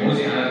 So it removes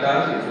the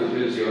anarthas, it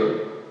fulfills your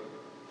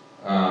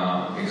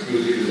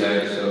exclusive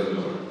desire to serve the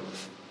Lord.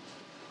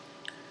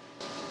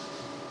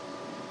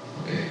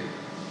 Okay.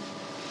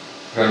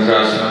 Granthra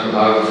Srimad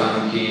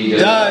Bhagavatam ki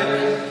jai.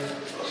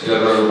 Srila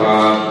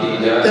Prabhupada ki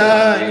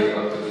jai.